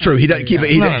 That's true. He doesn't keep it.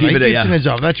 He keeps it in his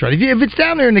office. That's right. If it's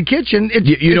down there in the kitchen, it's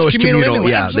communal. Anyway.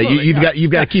 Yeah,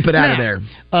 you've got to keep it out of there.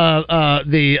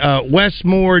 The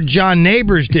Westmore John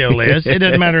Neighbors deal is it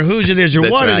doesn't matter whose it is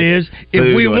or what it is.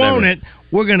 If we want it,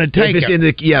 we're going to take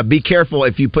it. Be careful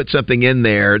if you put something in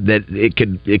there that it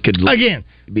could. Again,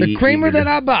 the creamer that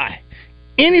I buy,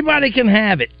 anybody can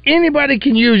have it. Anybody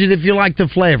can use it if you like the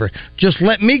flavor. Just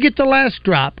let me get the last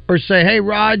drop, or say, "Hey,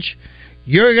 Raj,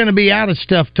 you're going to be out of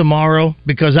stuff tomorrow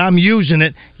because I'm using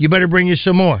it. You better bring you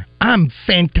some more." I'm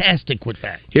fantastic with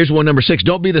that. Here's one, number 6.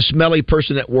 Don't be the smelly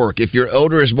person at work. If your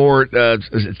odor is more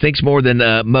thinks more than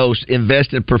most,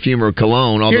 invest in perfume or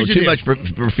cologne. Although too much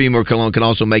perfume or cologne can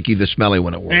also make you the smelly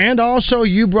one at work. And also,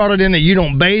 you brought it in that you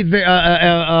don't bathe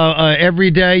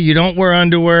every day. You don't wear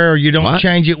underwear, or you don't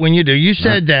change it when you do. You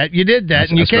said that. You did that,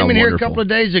 and you came in here a couple of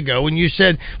days ago, and you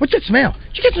said, "What's that smell?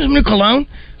 Did you get some new cologne?"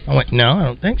 I went, "No, I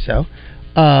don't think so."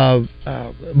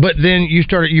 But then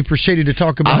you proceeded to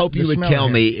talk about. I hope you would tell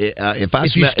me if I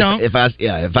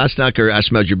snuck or I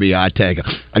smelled your BO,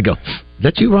 I'd go,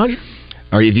 "That's you, Roger?"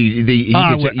 Or if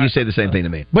you say the same thing to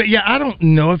me. But yeah, I don't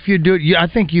know if you do it. I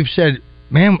think you've said,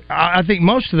 "Man," I think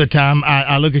most of the time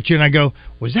I look at you and I go,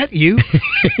 "Was that you?"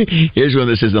 Here's one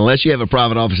that says, "Unless you have a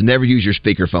private office, never use your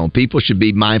speakerphone. People should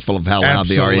be mindful of how loud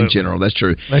they are in general." That's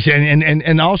true.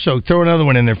 And also throw another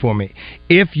one in there for me.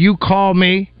 If you call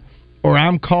me, or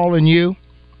I'm calling you,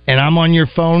 and I'm on your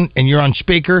phone, and you're on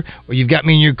speaker, or you've got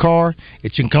me in your car,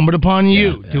 it's incumbent upon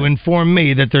you to inform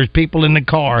me that there's people in the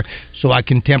car so I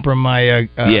can temper my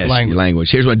language.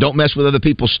 Here's one. Don't mess with other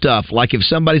people's stuff. Like if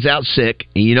somebody's out sick,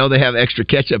 and you know they have extra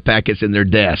ketchup packets in their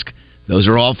desk, those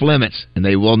are off limits, and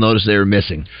they will notice they're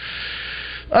missing.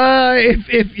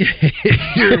 If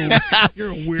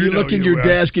you're a weirdo, you look in your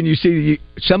desk and you see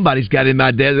somebody's got in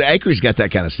my desk. Acree's got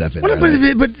that kind of stuff in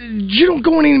there. But you don't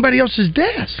go in anybody else's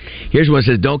desk. Here's one that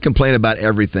says, "Don't complain about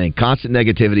everything. Constant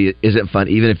negativity isn't fun,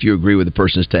 even if you agree with the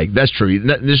person's take." That's true.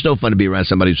 There's no fun to be around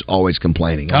somebody who's always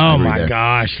complaining. Oh my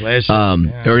gosh, listen.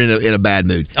 Or in a bad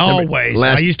mood. Always.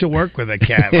 I used to work with a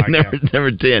cat like that.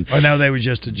 Number 10. Oh no, they were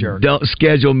just a jerk. Don't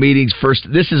schedule meetings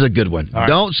first. This is a good one. Right.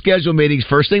 Don't schedule meetings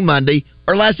first thing Monday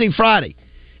or last thing Friday.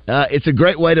 It's a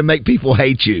great way to make people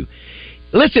hate you.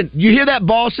 Listen, you hear that,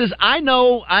 bosses? I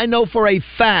know for a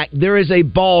fact there is a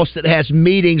boss that has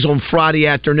meetings on Friday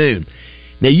afternoon.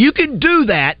 Now, you can do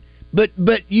that, but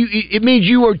it means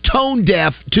you are tone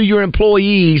deaf to your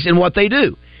employees and what they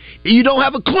do. You don't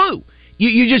have a clue.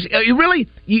 You can't have that.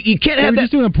 You're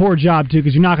just doing a poor job, too,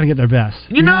 because you're not going to get their best.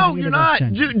 You're not.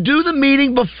 Do the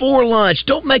meeting before lunch.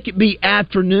 Don't make it be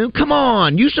afternoon. Come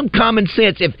on. Use some common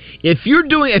sense. If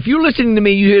you're listening to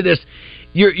me, you hear this,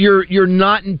 you're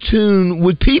not in tune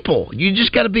with people. You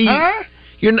just got to be.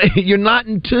 You're not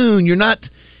in tune. You're not.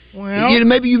 Well,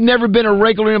 maybe you've never been a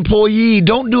regular employee.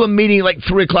 Don't do a meeting like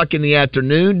 3:00 in the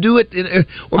afternoon. Do it,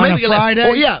 or on maybe a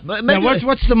Friday. Maybe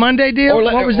what's the Monday deal?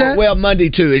 What was that? Well, Monday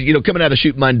too is coming out of the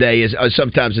shoot Monday is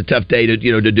sometimes a tough day to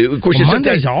do. Of course,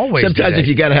 Monday's always. Sometimes if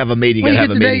you got to have a meeting, you got to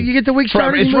have a meeting. You get the week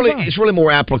started. It's really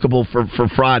more applicable for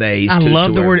Fridays. I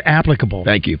love the word applicable.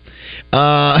 Thank you.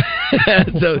 So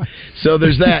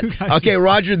there's that. Okay,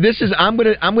 Roger. I'm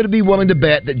gonna be willing to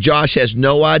bet that Josh has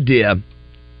no idea.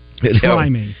 Try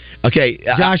me. Okay,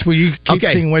 Josh, will you keep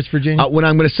saying West Virginia? When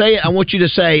I'm going to say it, I want you to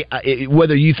say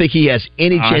whether you think he has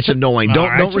any chance of knowing.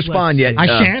 Don't respond yet.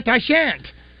 I shan't.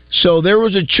 So there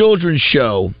was a children's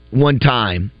show one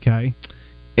time. Okay.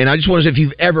 And I just want to say if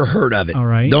you've ever heard of it. All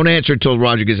right. Don't answer until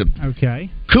Roger gives it.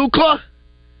 Okay. Kukla,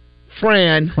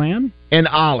 Fran, and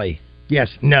Ollie. Yes.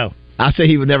 No. I say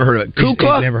he would never heard of it.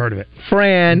 Kukla, He's never heard of it.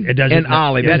 Fran, and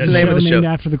Ollie. That's the name of the show. Named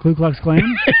after the Ku Klux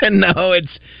Klan? No,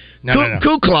 it's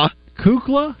Kukla.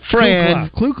 Kukla? Fran.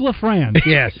 Kukla Fran.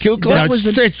 Yes. Kukla.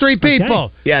 It's three people.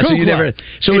 Okay. Yeah, Kukla. So you never.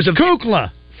 So it's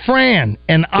Kukla, Fran,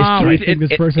 and Ollie. I think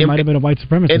this person might have been a white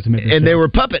supremacist. And they were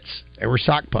puppets. They were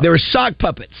sock puppets. They were sock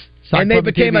puppets. And they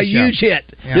became a huge hit.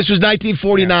 Yeah. This was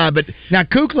 1949, but now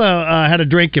Kukla had a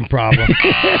drinking problem.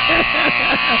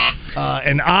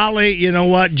 And Ollie, you know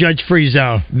what? Judge Free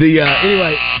Zone.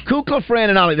 Anyway, Kukla, Fran,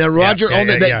 and Ollie. Now, Roger, on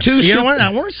that two. You know what? I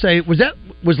want to say,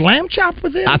 was Lamb Chop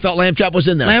with it? I thought Lamb Chop was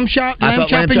in there. Lamb Chop and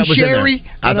Sherry?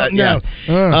 I thought, yeah.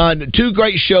 Two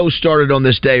great shows started on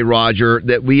this day, Roger,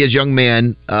 that we as young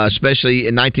men, especially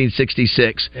in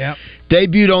 1966,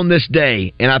 debuted on this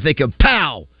day. And I think of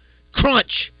Pow,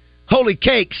 Crunch, Holy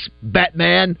Cakes,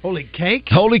 Batman. Holy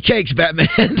Cakes? Holy Cakes, Batman.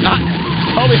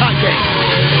 Holy Hot Cakes.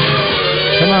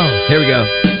 Come on. Here we go.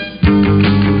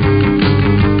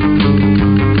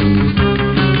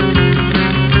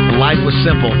 Life was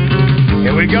simple.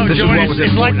 Here we go, Joey.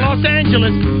 It's like Los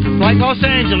Angeles. It's like Los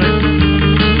Angeles.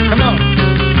 Come on.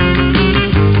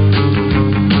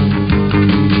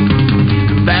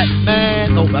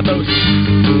 Batman. Oh, I thought it was...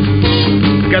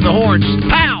 Got the horns.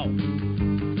 Pow!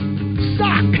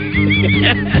 Sock!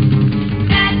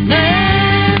 Batman!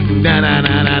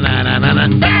 Na-na-na-na-na-na-na.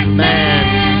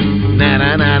 Batman!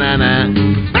 Na-na-na-na-na.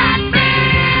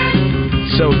 Batman!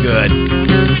 So good.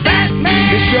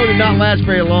 Batman! This show did not last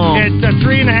very long. It's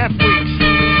 3.5 weeks.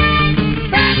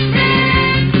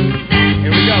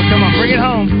 Here we go. Come on, bring it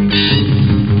home.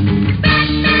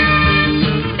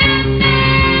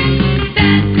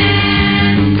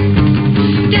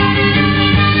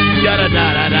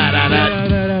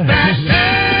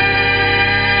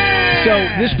 So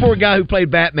this poor guy who played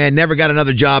Batman never got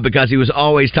another job because he was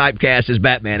always typecast as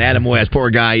Batman. Adam West, poor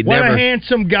guy. What a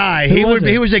handsome guy. He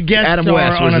was a guest Adam star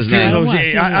West on was a his few name. of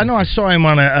those. I know I saw him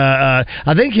on a.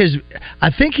 I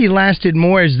think he lasted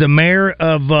more as the mayor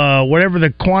of whatever the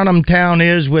Quantum Town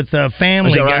is with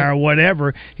Family Guy or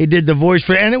whatever. He did the voice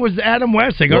for, and it was Adam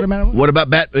West. They got him out. What about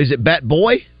Is it Bat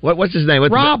Boy? What's his name?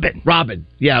 Robin. Robin.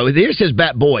 Yeah, here says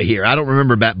Bat Boy here. I don't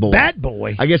remember Bat Boy. Bat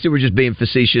Boy. I guess they were just being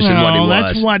facetious in what he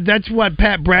was. That's what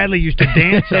Pat Bradley used to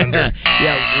dance under.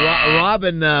 Yeah,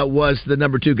 Robin was the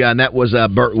number 2 guy, and that was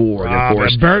Burt Ward, of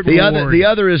course. Burt Ward. The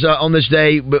other is on this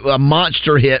day a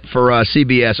monster hit for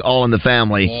CBS, All in the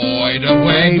Family. Boy, the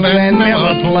way Glenn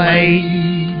Miller played.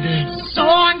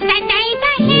 Songs that made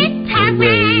the hit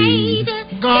parade.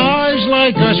 Guys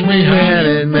like us, we had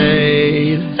it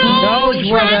made.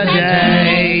 Those were the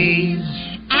days.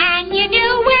 And you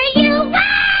knew where you were.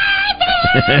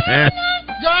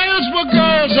 Girls were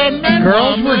girls and men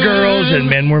Girls were girls and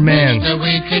men were men.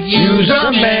 We could use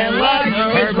a man like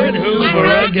Herbert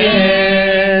Hoover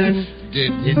again.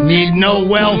 Didn't need no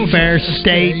welfare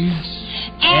states.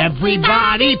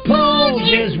 Everybody pulled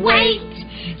his weight.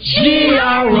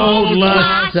 G.R.O.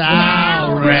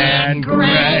 LaSalle ran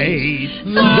great.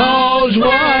 Those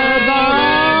were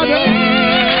the days.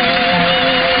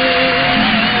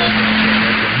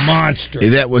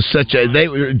 Monster. That was such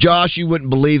a... Josh, you wouldn't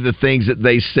believe the things that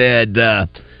they said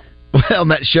on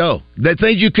that show. The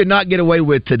things you could not get away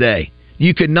with today.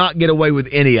 You could not get away with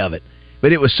any of it.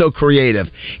 But it was so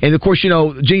creative. And, of course,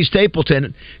 Jean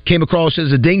Stapleton came across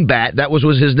as a dingbat. That was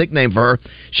his nickname for her.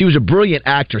 She was a brilliant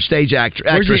actress,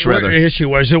 actress, rather. Here she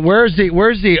was. Where's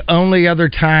the only other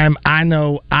time I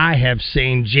know I have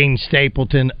seen Jean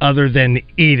Stapleton other than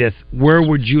Edith? Where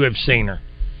would you have seen her?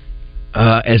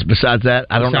 Besides that,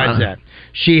 I don't know. Besides that.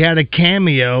 She had a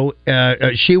cameo.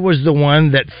 She was the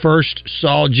one that first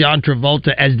saw John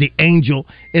Travolta as the angel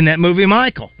in that movie,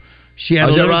 Michael. She had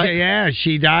right? Yeah,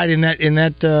 she died in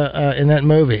that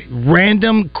movie.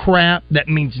 Random crap that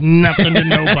means nothing to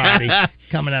nobody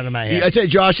coming out of my head. I tell you,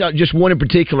 Josh, just one in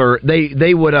particular.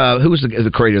 They would. Who was the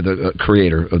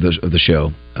creator of the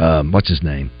show? What's his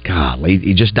name? Golly,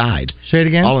 he just died. Say it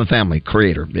again. All in the Family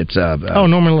creator. It's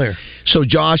Norman Lear. So,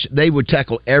 Josh, they would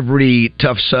tackle every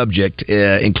tough subject,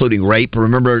 including rape.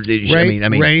 Remember, rape,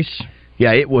 race.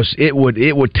 Yeah, it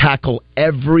would tackle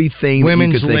everything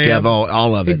Women's you could think of,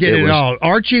 all of it. It did it all.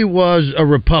 Archie was a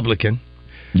Republican.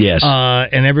 Yes.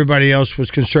 And everybody else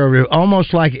was conservative.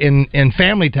 Almost like in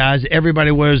Family Ties, everybody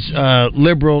was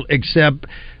liberal except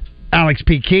Alex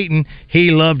P. Keaton. He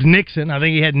loved Nixon. I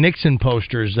think he had Nixon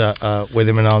posters with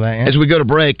him and all that. Yeah? As we go to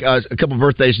break, a couple of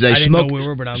birthdays today. I didn't know we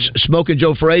were, but Smoking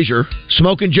Joe Frazier.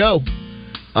 Smoking Joe.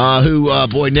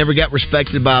 Who never got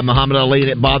respected by Muhammad Ali, and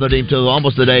it bothered him till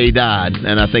almost the day he died.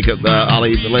 And I think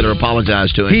Ali later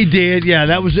apologized to him. He did, yeah.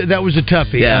 That was a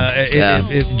toughie.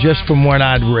 Yeah, just from what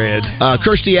I'd read.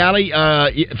 Kirstie Alley,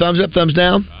 thumbs up, thumbs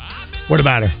down. What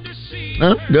about her?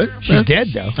 Good. She's dead,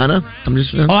 though. I know. I'm just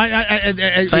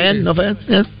fan. No fan.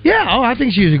 Yeah. Yeah. Oh, I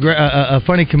think she was a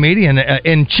funny comedian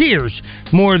in Cheers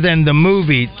more than the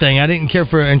movie thing. I didn't care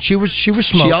for her, and she was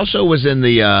smoked. She also was in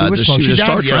the. She was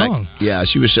Star Trek. Young. Yeah,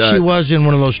 she was. She was in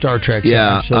one of those Star Trek.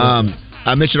 Yeah.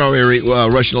 I mentioned already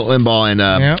Rush Limbaugh and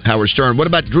Howard Stern. What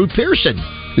about Drew Pearson,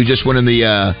 who just went in the?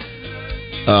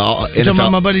 You talking about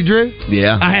my buddy Drew?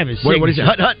 Yeah. I have his. What is it?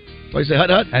 Hut. Like I say,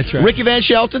 Hut. That's right. Ricky Van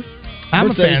Shelton. I'm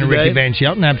a fan of Ricky Van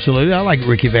Shelton, absolutely. I like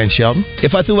Ricky Van Shelton.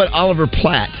 If I threw out Oliver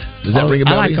Platt, does that ring a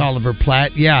bell? I like Oliver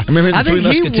Platt, yeah. I remember the Three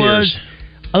Musketeers. He was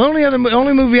the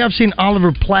only movie I've seen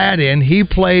Oliver Platt in. He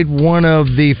played one of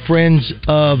the friends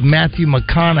of Matthew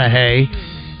McConaughey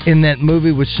in that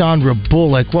movie with Sandra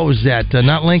Bullock. What was that?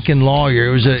 Not Lincoln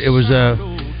Lawyer. It was a.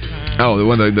 Oh, the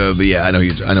one, yeah, I know what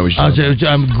you're talking about.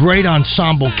 A great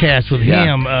ensemble cast with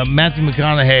him, Matthew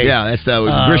McConaughey. Yeah, that's the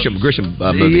Grisham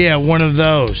movie. Yeah, one of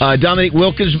those. Dominic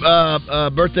Wilkins'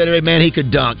 birthday today, man, he could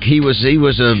dunk. He was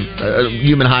a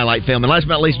human highlight film. And last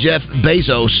but not least, Jeff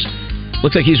Bezos.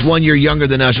 Looks like he's 1 year younger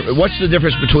than us. What's the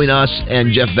difference between us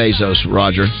and Jeff Bezos,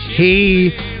 Roger?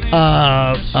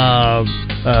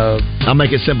 I'll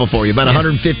make it simple for you. About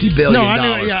 $150 billion. No,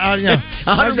 I know.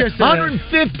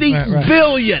 150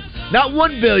 billion. Not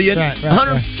 $1 billion. Right,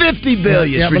 150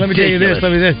 billion. Yeah, but let me tell you this.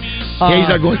 He's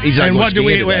not going.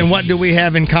 And what do we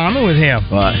have in common with him?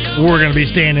 What? We're going to be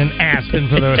staying in Aspen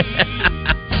for the.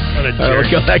 What a jerk.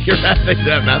 We'll go back to that,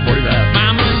 Matt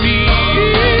 45.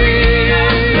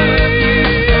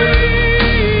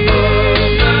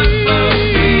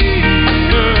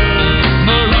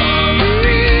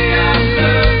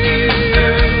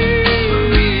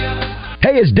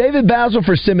 Hey, it's David Basil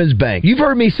for Simmons Bank. You've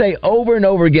heard me say over and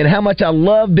over again how much I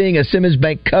love being a Simmons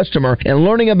Bank customer and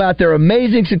learning about their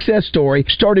amazing success story,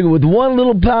 starting with one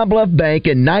little Pine Bluff bank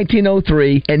in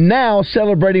 1903 and now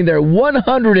celebrating their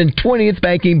 120th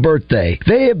banking birthday.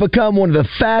 They have become one of the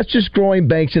fastest growing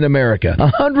banks in America.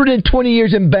 120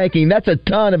 years in banking, that's a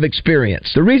ton of experience.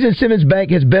 The reason Simmons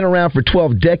Bank has been around for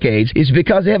 12 decades is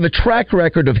because they have a track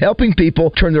record of helping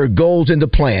people turn their goals into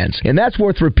plans. And that's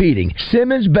worth repeating.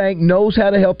 Simmons Bank knows how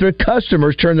to help their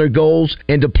customers turn their goals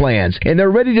into plans. And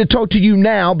they're ready to talk to you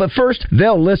now, but first,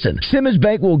 they'll listen. Simmons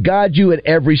Bank will guide you at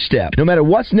every step. No matter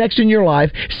what's next in your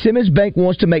life, Simmons Bank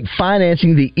wants to make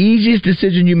financing the easiest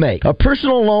decision you make. A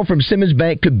personal loan from Simmons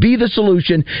Bank could be the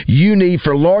solution you need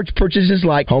for large purchases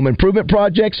like home improvement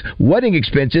projects, wedding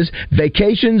expenses,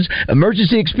 vacations,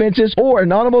 emergency expenses, or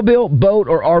an automobile, boat,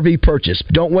 or RV purchase.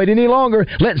 Don't wait any longer.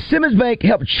 Let Simmons Bank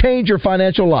help change your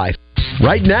financial life.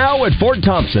 Right now at Fort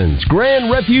Thompson's, Grand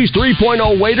Refuge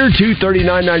 3.0 waiter,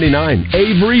 $239.99.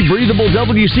 Avery Breathable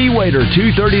WC waiter,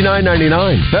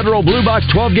 $239.99. Federal Blue Box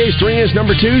 12-gauge 3-inch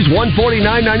number 2s,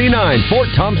 $149.99. Fort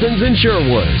Thompson's in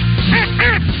Sherwood.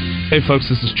 Hey folks,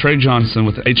 this is Trey Johnson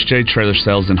with HJ Trailer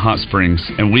Sales in Hot Springs,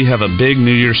 and we have a big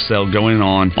New Year's sale going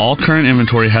on. All current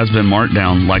inventory has been marked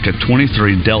down, like a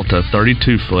 23 Delta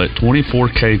 32-foot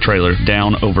 24K trailer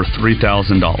down over $3,000.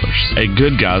 A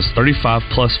Good Guys 35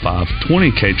 plus 5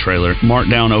 20K trailer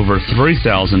marked down over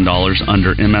 $3,000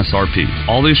 under MSRP.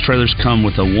 All these trailers come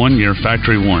with a 1-year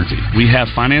factory warranty. We have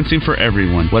financing for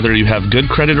everyone, whether you have good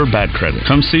credit or bad credit.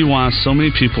 Come see why so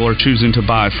many people are choosing to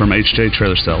buy from HJ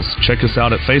Trailer Sales. Check us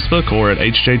out at Facebook or at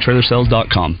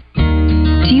hjtrailersales.com.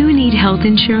 Do you need health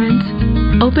insurance?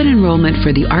 Open enrollment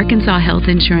for the Arkansas Health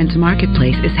Insurance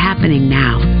Marketplace is happening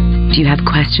now. Do you have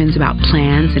questions about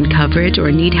plans and coverage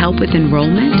or need help with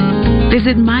enrollment?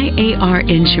 Visit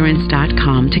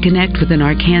myarinsurance.com to connect with an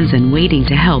Arkansan waiting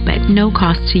to help at no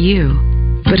cost to you.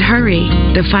 But hurry,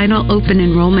 the final open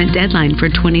enrollment deadline for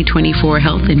 2024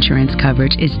 health insurance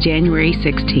coverage is January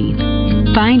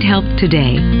 16th. Find help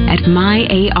today at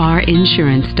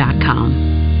myarinsurance.com.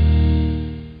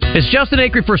 It's Justin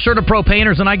Acri for CertaPro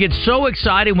Painters, and I get so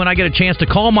excited when I get a chance to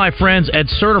call my friends at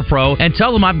CertaPro and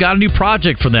tell them I've got a new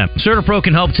project for them. CertaPro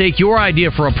can help take your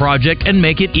idea for a project and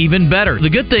make it even better. The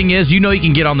good thing is, you know you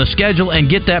can get on the schedule and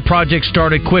get that project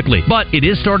started quickly. But it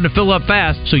is starting to fill up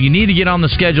fast, so you need to get on the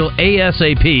schedule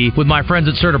ASAP with my friends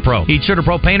at CertaPro. Each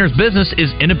CertaPro Painters business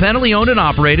is independently owned and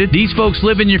operated. These folks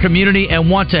live in your community and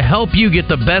want to help you get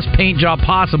the best paint job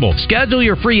possible. Schedule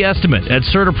your free estimate at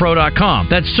CertaPro.com.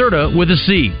 That's Certa with a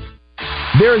C.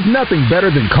 There is nothing better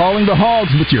than calling the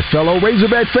Hogs with your fellow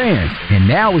Razorback fans. And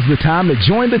now is the time to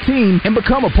join the team and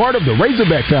become a part of the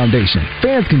Razorback Foundation.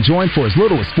 Fans can join for as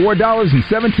little as $4.17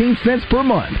 per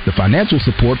month. The financial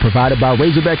support provided by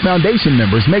Razorback Foundation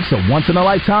members makes a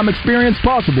once-in-a-lifetime experience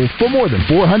possible for more than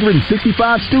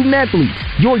 465 student athletes.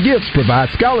 Your gifts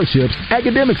provide scholarships,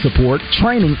 academic support,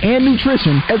 training, and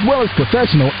nutrition, as well as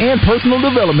professional and personal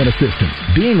development assistance.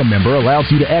 Being a member allows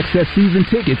you to access season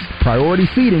tickets, priority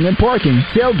seating, and parking,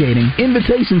 tailgating,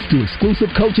 invitations to exclusive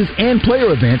coaches and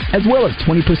player events, as well as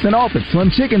 20% off at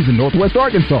Slim Chickens in Northwest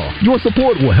Arkansas. Your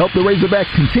support will help the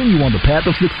Razorbacks continue on the path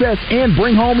of success and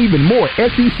bring home even more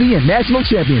SEC and national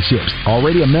championships.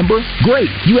 Already a member? Great!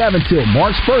 You have until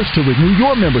March 1st to renew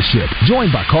your membership.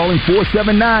 Join by calling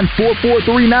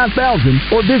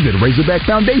 479-443-9000 or visit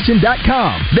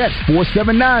RazorbackFoundation.com. That's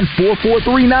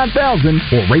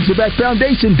 479-443-9000 or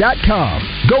RazorbackFoundation.com.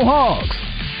 Go Hogs!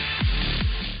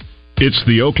 It's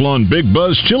the Oaklawn Big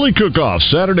Buzz Chili Cook-Off,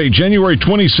 Saturday, January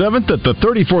 27th at the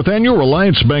 34th Annual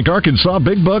Reliance Bank Arkansas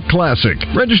Big Buck Classic.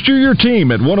 Register your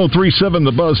team at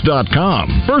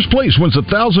 1037thebuzz.com. First place wins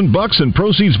 $1,000 and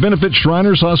proceeds benefit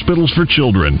Shriners Hospitals for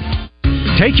Children.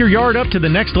 Take your yard up to the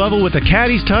next level with the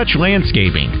Caddy's Touch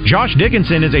Landscaping. Josh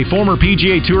Dickinson is a former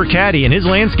PGA Tour caddy, and his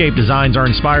landscape designs are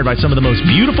inspired by some of the most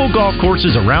beautiful golf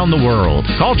courses around the world.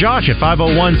 Call Josh at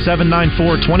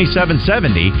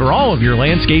 501-794-2770 for all of your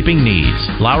landscaping needs.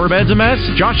 Flower beds a mess?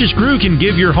 Josh's crew can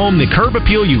give your home the curb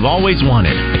appeal you've always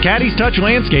wanted. The Caddy's Touch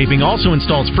Landscaping also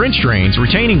installs French drains,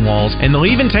 retaining walls, and they'll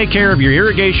even take care of your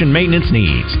irrigation maintenance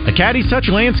needs. A Caddy's Touch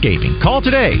Landscaping. Call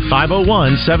today,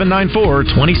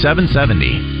 501-794-2770.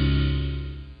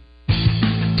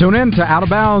 Tune in to Out of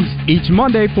Bounds each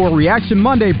Monday for Reaction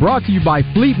Monday, brought to you by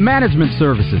Fleet Management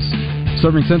Services.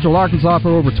 Serving Central Arkansas for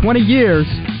over 20 years,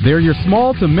 they're your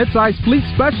small to mid-sized fleet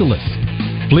specialists.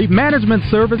 Fleet Management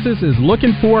Services is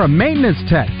looking for a maintenance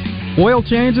tech. Oil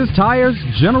changes, tires,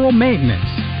 general maintenance.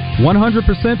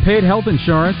 100% paid health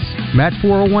insurance, match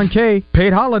 401k,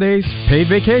 paid holidays, paid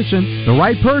vacation. The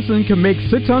right person can make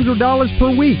 $600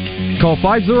 per week. Call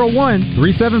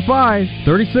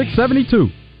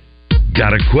 501-375-3672.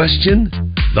 Got a question?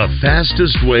 The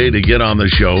fastest way to get on the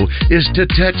show is to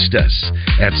text us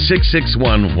at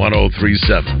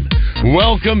 661-1037.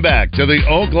 Welcome back to the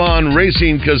Oaklawn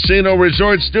Racing Casino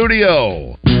Resort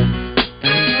Studio.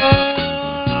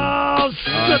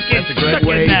 That's a great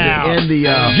way to end the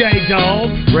J-Dog.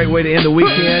 Great way to end the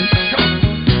weekend.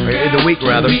 Or end the week,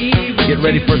 rather. Get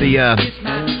ready for the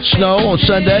snow on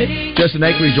Sunday. Justin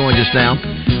Akery joined us now.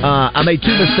 I made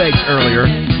two mistakes earlier,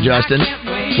 Justin,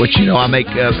 which, you know, I make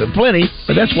plenty,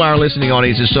 but that's why our listening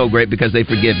audience is so great, because they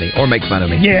forgive me or make fun of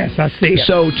me. Yes, I see it.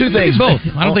 So, two things. Both.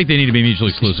 I don't think they need to be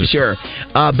mutually exclusive. Sure.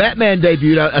 Batman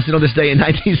debuted, I said, on this day in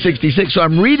 1966, so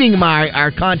I'm reading our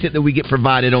content that we get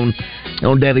provided on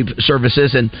daily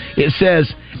services, and it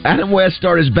says Adam West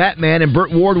starred as Batman and Burt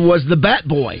Ward was the Bat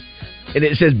Boy. And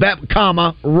it says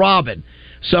Robin.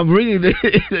 So I'm reading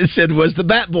it said was the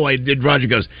Bat Boy. And Roger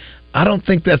goes, I don't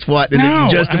think that's what. And no,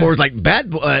 Justin Moore was like, Bat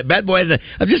Boy.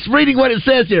 I'm just reading what it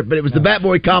says here, but it was the Bat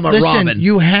Boy, Listen, Robin.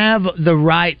 You have the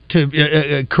right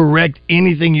to correct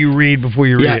anything you read before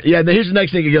you read it. Yeah, here's the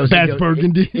next thing it goes. That's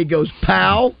Burgundy. It goes,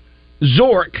 Pow,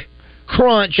 Zork,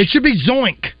 Crunch. It should be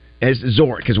Zoink. It's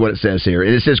Zork is what it says here.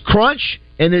 And it says Crunch,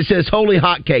 and it says Holy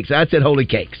Hot Cakes. I said Holy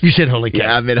Cakes. You said Holy Cakes.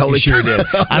 Yeah, I meant Holy Cakes. You sure did.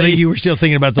 I think you were still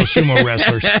thinking about those sumo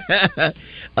wrestlers.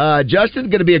 Justin,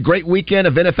 going to be a great weekend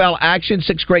of NFL action.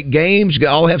 6 great games. You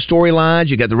all have storylines.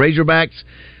 You got the Razorbacks.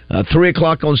 3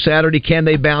 o'clock on Saturday. Can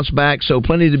they bounce back? So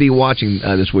plenty to be watching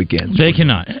this weekend. They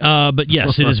cannot. But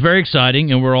yes, it is very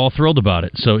exciting, and we're all thrilled about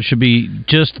it. So it should be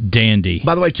just dandy.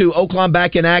 By the way, too, Oaklawn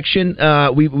back in action.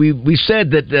 We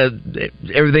said that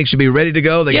everything should be ready to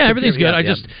go. Everything's good. I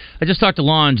just talked to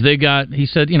Lange. He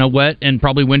said, wet and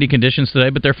probably windy conditions today,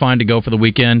 but they're fine to go for the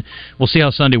weekend. We'll see how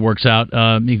Sunday works out.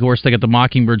 Of course, they got the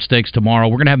Mockingbird Stakes tomorrow.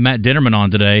 We're going to have Matt Dinnerman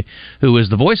on today, who is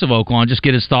the voice of Oaklawn. Just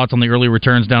get his thoughts on the early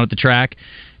returns down at the track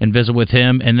and visit with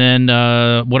him. And then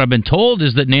what I've been told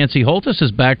is that Nancy Holtis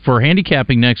is back for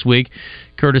handicapping next week,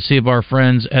 courtesy of our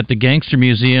friends at the Gangster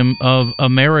Museum of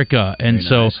America. And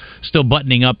so still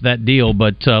buttoning up that deal,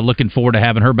 but looking forward to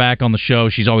having her back on the show.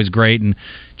 She's always great, and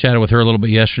chatted with her a little bit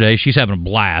yesterday. She's having a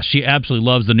blast. She absolutely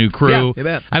loves the new crew.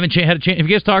 Yeah, I haven't had a chance. Have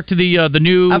you guys talked to the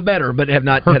new... I've met her, but have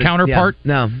not... Her counterpart?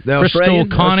 No. The Crystal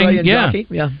Conning. Jockey?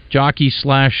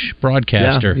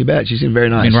 Jockey/broadcaster. Yeah, you bet. She seemed very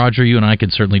nice. I mean, Roger, you and I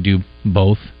could certainly do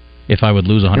both if I would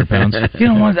lose 100 pounds. You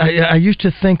know what? I used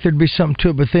to think there'd be something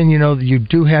to it, but then, you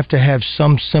do have to have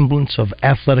some semblance of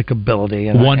athletic ability.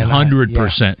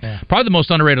 100%. Probably the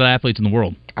most underrated athletes in the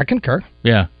world. I concur.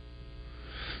 Yeah.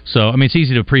 So, I mean, it's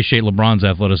easy to appreciate LeBron's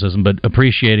athleticism, but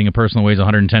appreciating a person that weighs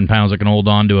 110 pounds that can hold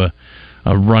on to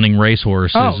a running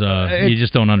racehorse is you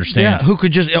just don't understand. Yeah, who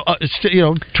could just,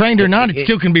 trained or not, it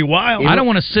still can be wild. I don't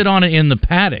want to sit on it in the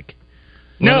paddock.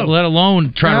 No. Let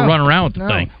alone trying to run around with the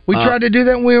thing. We tried to do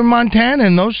that when we were in Montana,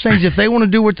 and those things, if they want to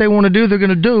do what they want to do, they're going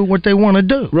to do what they want to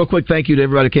do. Real quick, thank you to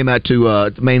everybody who came out to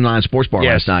Mainline Sports Bar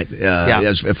last night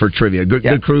for trivia.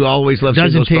 Good crew, always love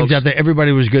seeing those teams folks. out there.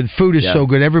 Everybody was good. Food is so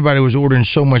good. Everybody was ordering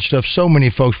so much stuff. So many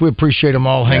folks. We appreciate them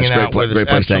all hanging out with us. Great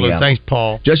place to hang out. Thanks,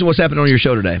 Paul. Justin, what's happening on your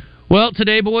show today? Well,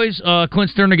 today, boys, Clint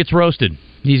Sterner gets roasted.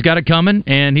 He's got it coming,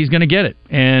 and he's going to get it.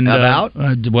 And about?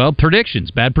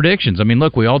 Predictions, bad predictions. I mean,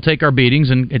 look, we all take our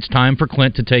beatings, and it's time for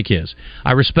Clint to take his.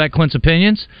 I respect Clint's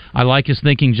opinions. I like his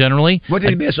thinking generally. What did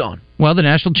he miss on? Well, the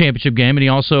national championship game, and he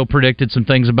also predicted some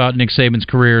things about Nick Saban's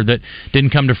career that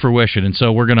didn't come to fruition. And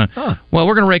so we're gonna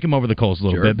rake him over the coals a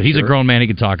little bit. But he's a grown man; he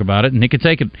can talk about it, and he can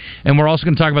take it. And we're also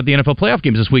going to talk about the NFL playoff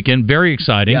games this weekend. Very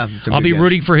exciting. Yeah, I'll be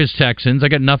rooting for his Texans. I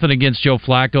got nothing against Joe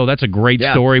Flacco. That's a great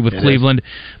story with Cleveland,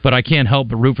 but I can't help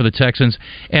but root for the Texans.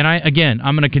 And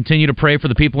I'm going to continue to pray for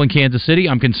the people in Kansas City.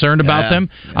 I'm concerned about them.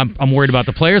 I'm worried about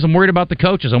the players. I'm worried about the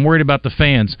coaches. I'm worried about the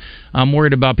fans. I'm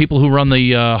worried about people who run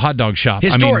the hot dog shop.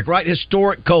 Right?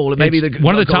 Historic cold. Maybe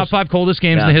one of the top 5 coldest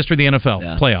games in the history of the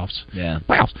NFL playoffs. Yeah,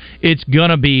 playoffs. It's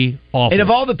gonna be awful. And of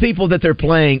all the people that they're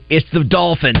playing, it's the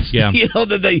Dolphins. Yeah, you know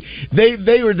that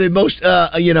they were the most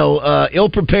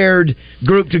ill-prepared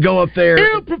group to go up there.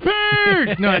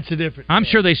 Ill-prepared. No, that's a different. I'm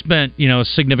sure they spent a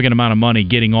significant amount of money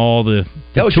getting all the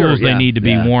tools they need to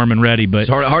be warm and ready. But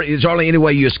there's hardly any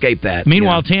way you escape that.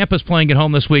 Meanwhile, Tampa's playing at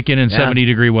home this weekend in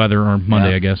 70-degree weather, or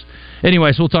Monday, I guess.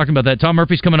 Anyway, so we'll talk about that. Tom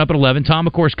Murphy's coming up at 11. Tom,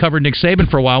 of course, covered Nick Saban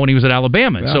for a while when he was at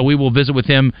Alabama. Yeah. So we will visit with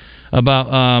him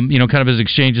about, kind of his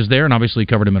exchanges there, and obviously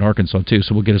covered him at Arkansas, too.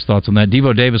 So we'll get his thoughts on that.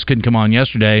 Devo Davis couldn't come on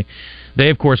yesterday. They,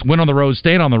 of course, went on the road,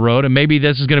 stayed on the road, and maybe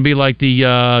this is going to be like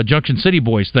the Junction City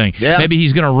Boys thing. Yeah. Maybe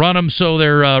he's going to run them so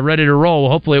they're ready to roll.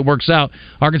 Hopefully it works out.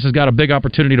 Arkansas's got a big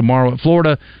opportunity tomorrow at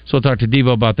Florida, so we'll talk to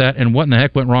Devo about that. And what in the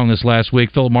heck went wrong this last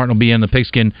week? Philip Martin will be in the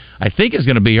pigskin. I think is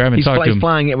going to be here. I haven't talked to him. He's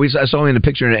flying. I saw him in a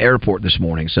picture in an airport this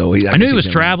morning. So I knew he was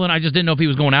traveling. I just didn't know if he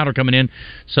was going out or coming in.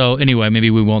 So anyway, maybe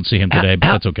we won't see him today, but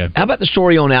that's okay. How about the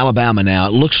story on Alabama now?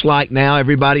 It looks like now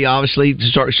everybody, obviously,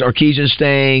 Sarkisian's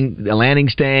staying,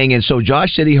 Lanning's staying, and so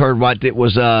Josh said he heard what it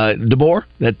was DeBoer?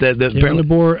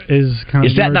 DeBoer is kind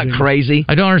of... Is that not crazy?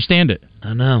 I don't understand it.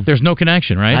 I know. There's no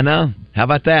connection, right? I know. How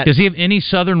about that? Does he have any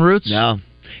Southern roots? No.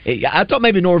 I thought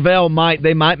maybe Norvell might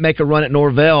make a run at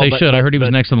Norvell. They should. I heard he was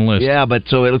next on the list. Yeah, but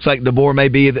so it looks like DeBoer may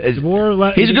be... he's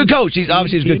a good coach. He's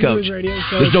obviously a good coach.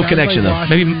 There's no connection, though.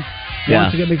 Maybe...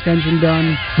 Wants to get the extension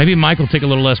done. Maybe Mike will take a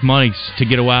little less money to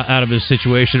get out of his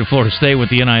situation at Florida State with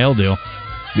the NIL deal.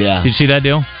 Yeah. Did you see that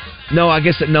deal? No, I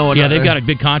guess no. Yeah, they've got a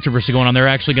big controversy going on. They're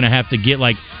actually going to have to get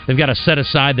they've got to set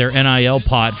aside their NIL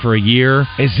pot for a year.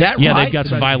 Is that right? Yeah, they've got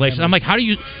some violations. I'm like, how do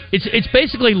you? It's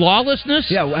basically lawlessness.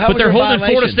 Yeah, but they're holding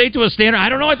Florida State to a standard. I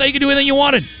don't know. I thought you could do anything you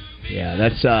wanted. Yeah,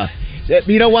 that's.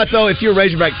 You know what though? If you're a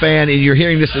Razorback fan and you're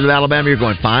hearing this in Alabama, you're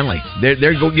going finally.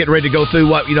 They're getting ready to go through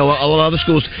what a lot of other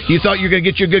schools. You thought you were going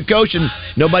to get your good coach, and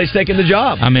nobody's taking the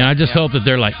job. I mean, I just hope that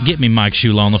they're like, get me Mike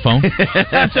Shula on the phone.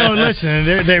 So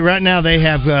listen, they right now they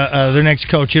have their next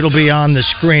coach. It'll be on the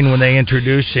screen when they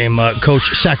introduce him, Coach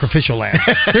Sacrificial Land.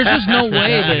 There's just no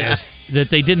way that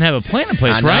they didn't have a plan in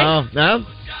place, right? No.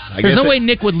 There's no way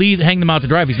Nick would hang them out to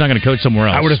dry if he's not going to coach somewhere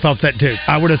else. I would have thought that too.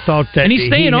 I would have thought that. And he's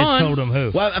staying on. Told him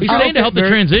who. Well, he's staying to help the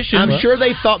transition. I'm sure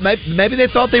they thought maybe they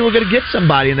thought they were going to get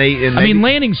somebody, I mean,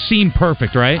 Lanning seemed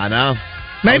perfect, right? I know.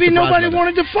 Maybe nobody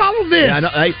wanted to follow this.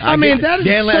 Yeah, I mean, that is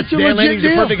such a legit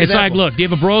deal. It's like, look, do you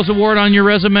have a Bros Award on your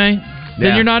resume?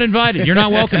 Then you're not invited. You're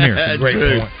not welcome here. Great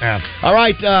point. Yeah. All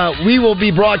right, we will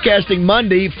be broadcasting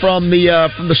Monday from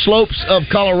the slopes of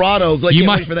Colorado. You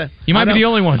might be the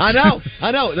only one. I know.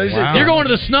 Wow. You're going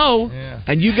to the snow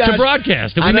and you guys to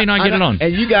broadcast, and we may not get it on.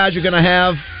 And you guys are going to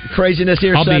have craziness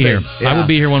here I'll Sunday. Be here. Yeah. I will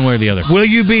be here one way or the other. Will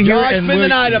you be here? Josh, spend the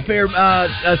night up here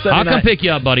Sunday I'll come night. pick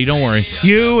you up, buddy. Don't worry.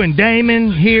 You and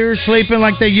Damon here sleeping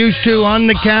like they used to on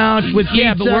the couch with pizza.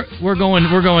 Yeah, but we're going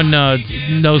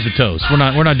nose to toes. We're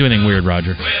not doing anything weird,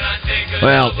 Roger.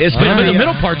 Well, it's going to be the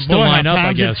middle part's still line up,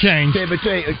 I guess. Okay, but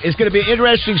it's going to be an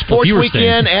interesting sports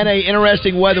weekend and an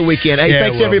interesting weather weekend. Hey,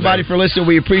 thanks everybody for listening.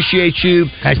 We appreciate you.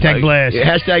 Hashtag bless.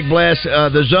 Hashtag bless.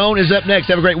 The Zone is up next.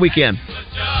 Have a great weekend.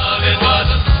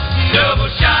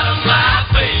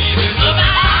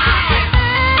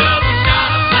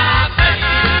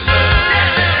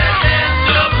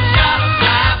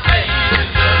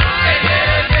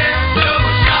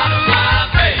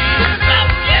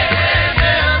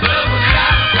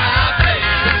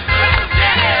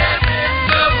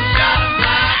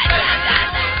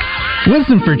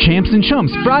 Listen for Champs and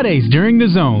Chumps Fridays during the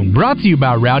Zone. Brought to you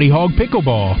by Rowdy Hog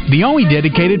Pickleball, the only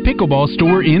dedicated pickleball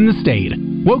store in the state.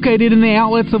 Located in the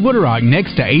outlets of Little Rock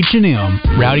next to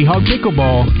H&M, Rowdy Hog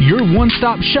Pickleball, your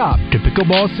one-stop shop to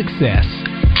pickleball success.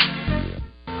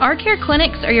 Our care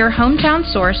clinics are your hometown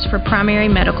source for primary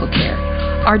medical care.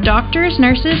 Our doctors,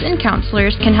 nurses, and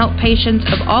counselors can help patients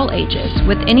of all ages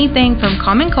with anything from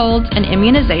common colds and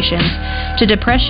immunizations to depression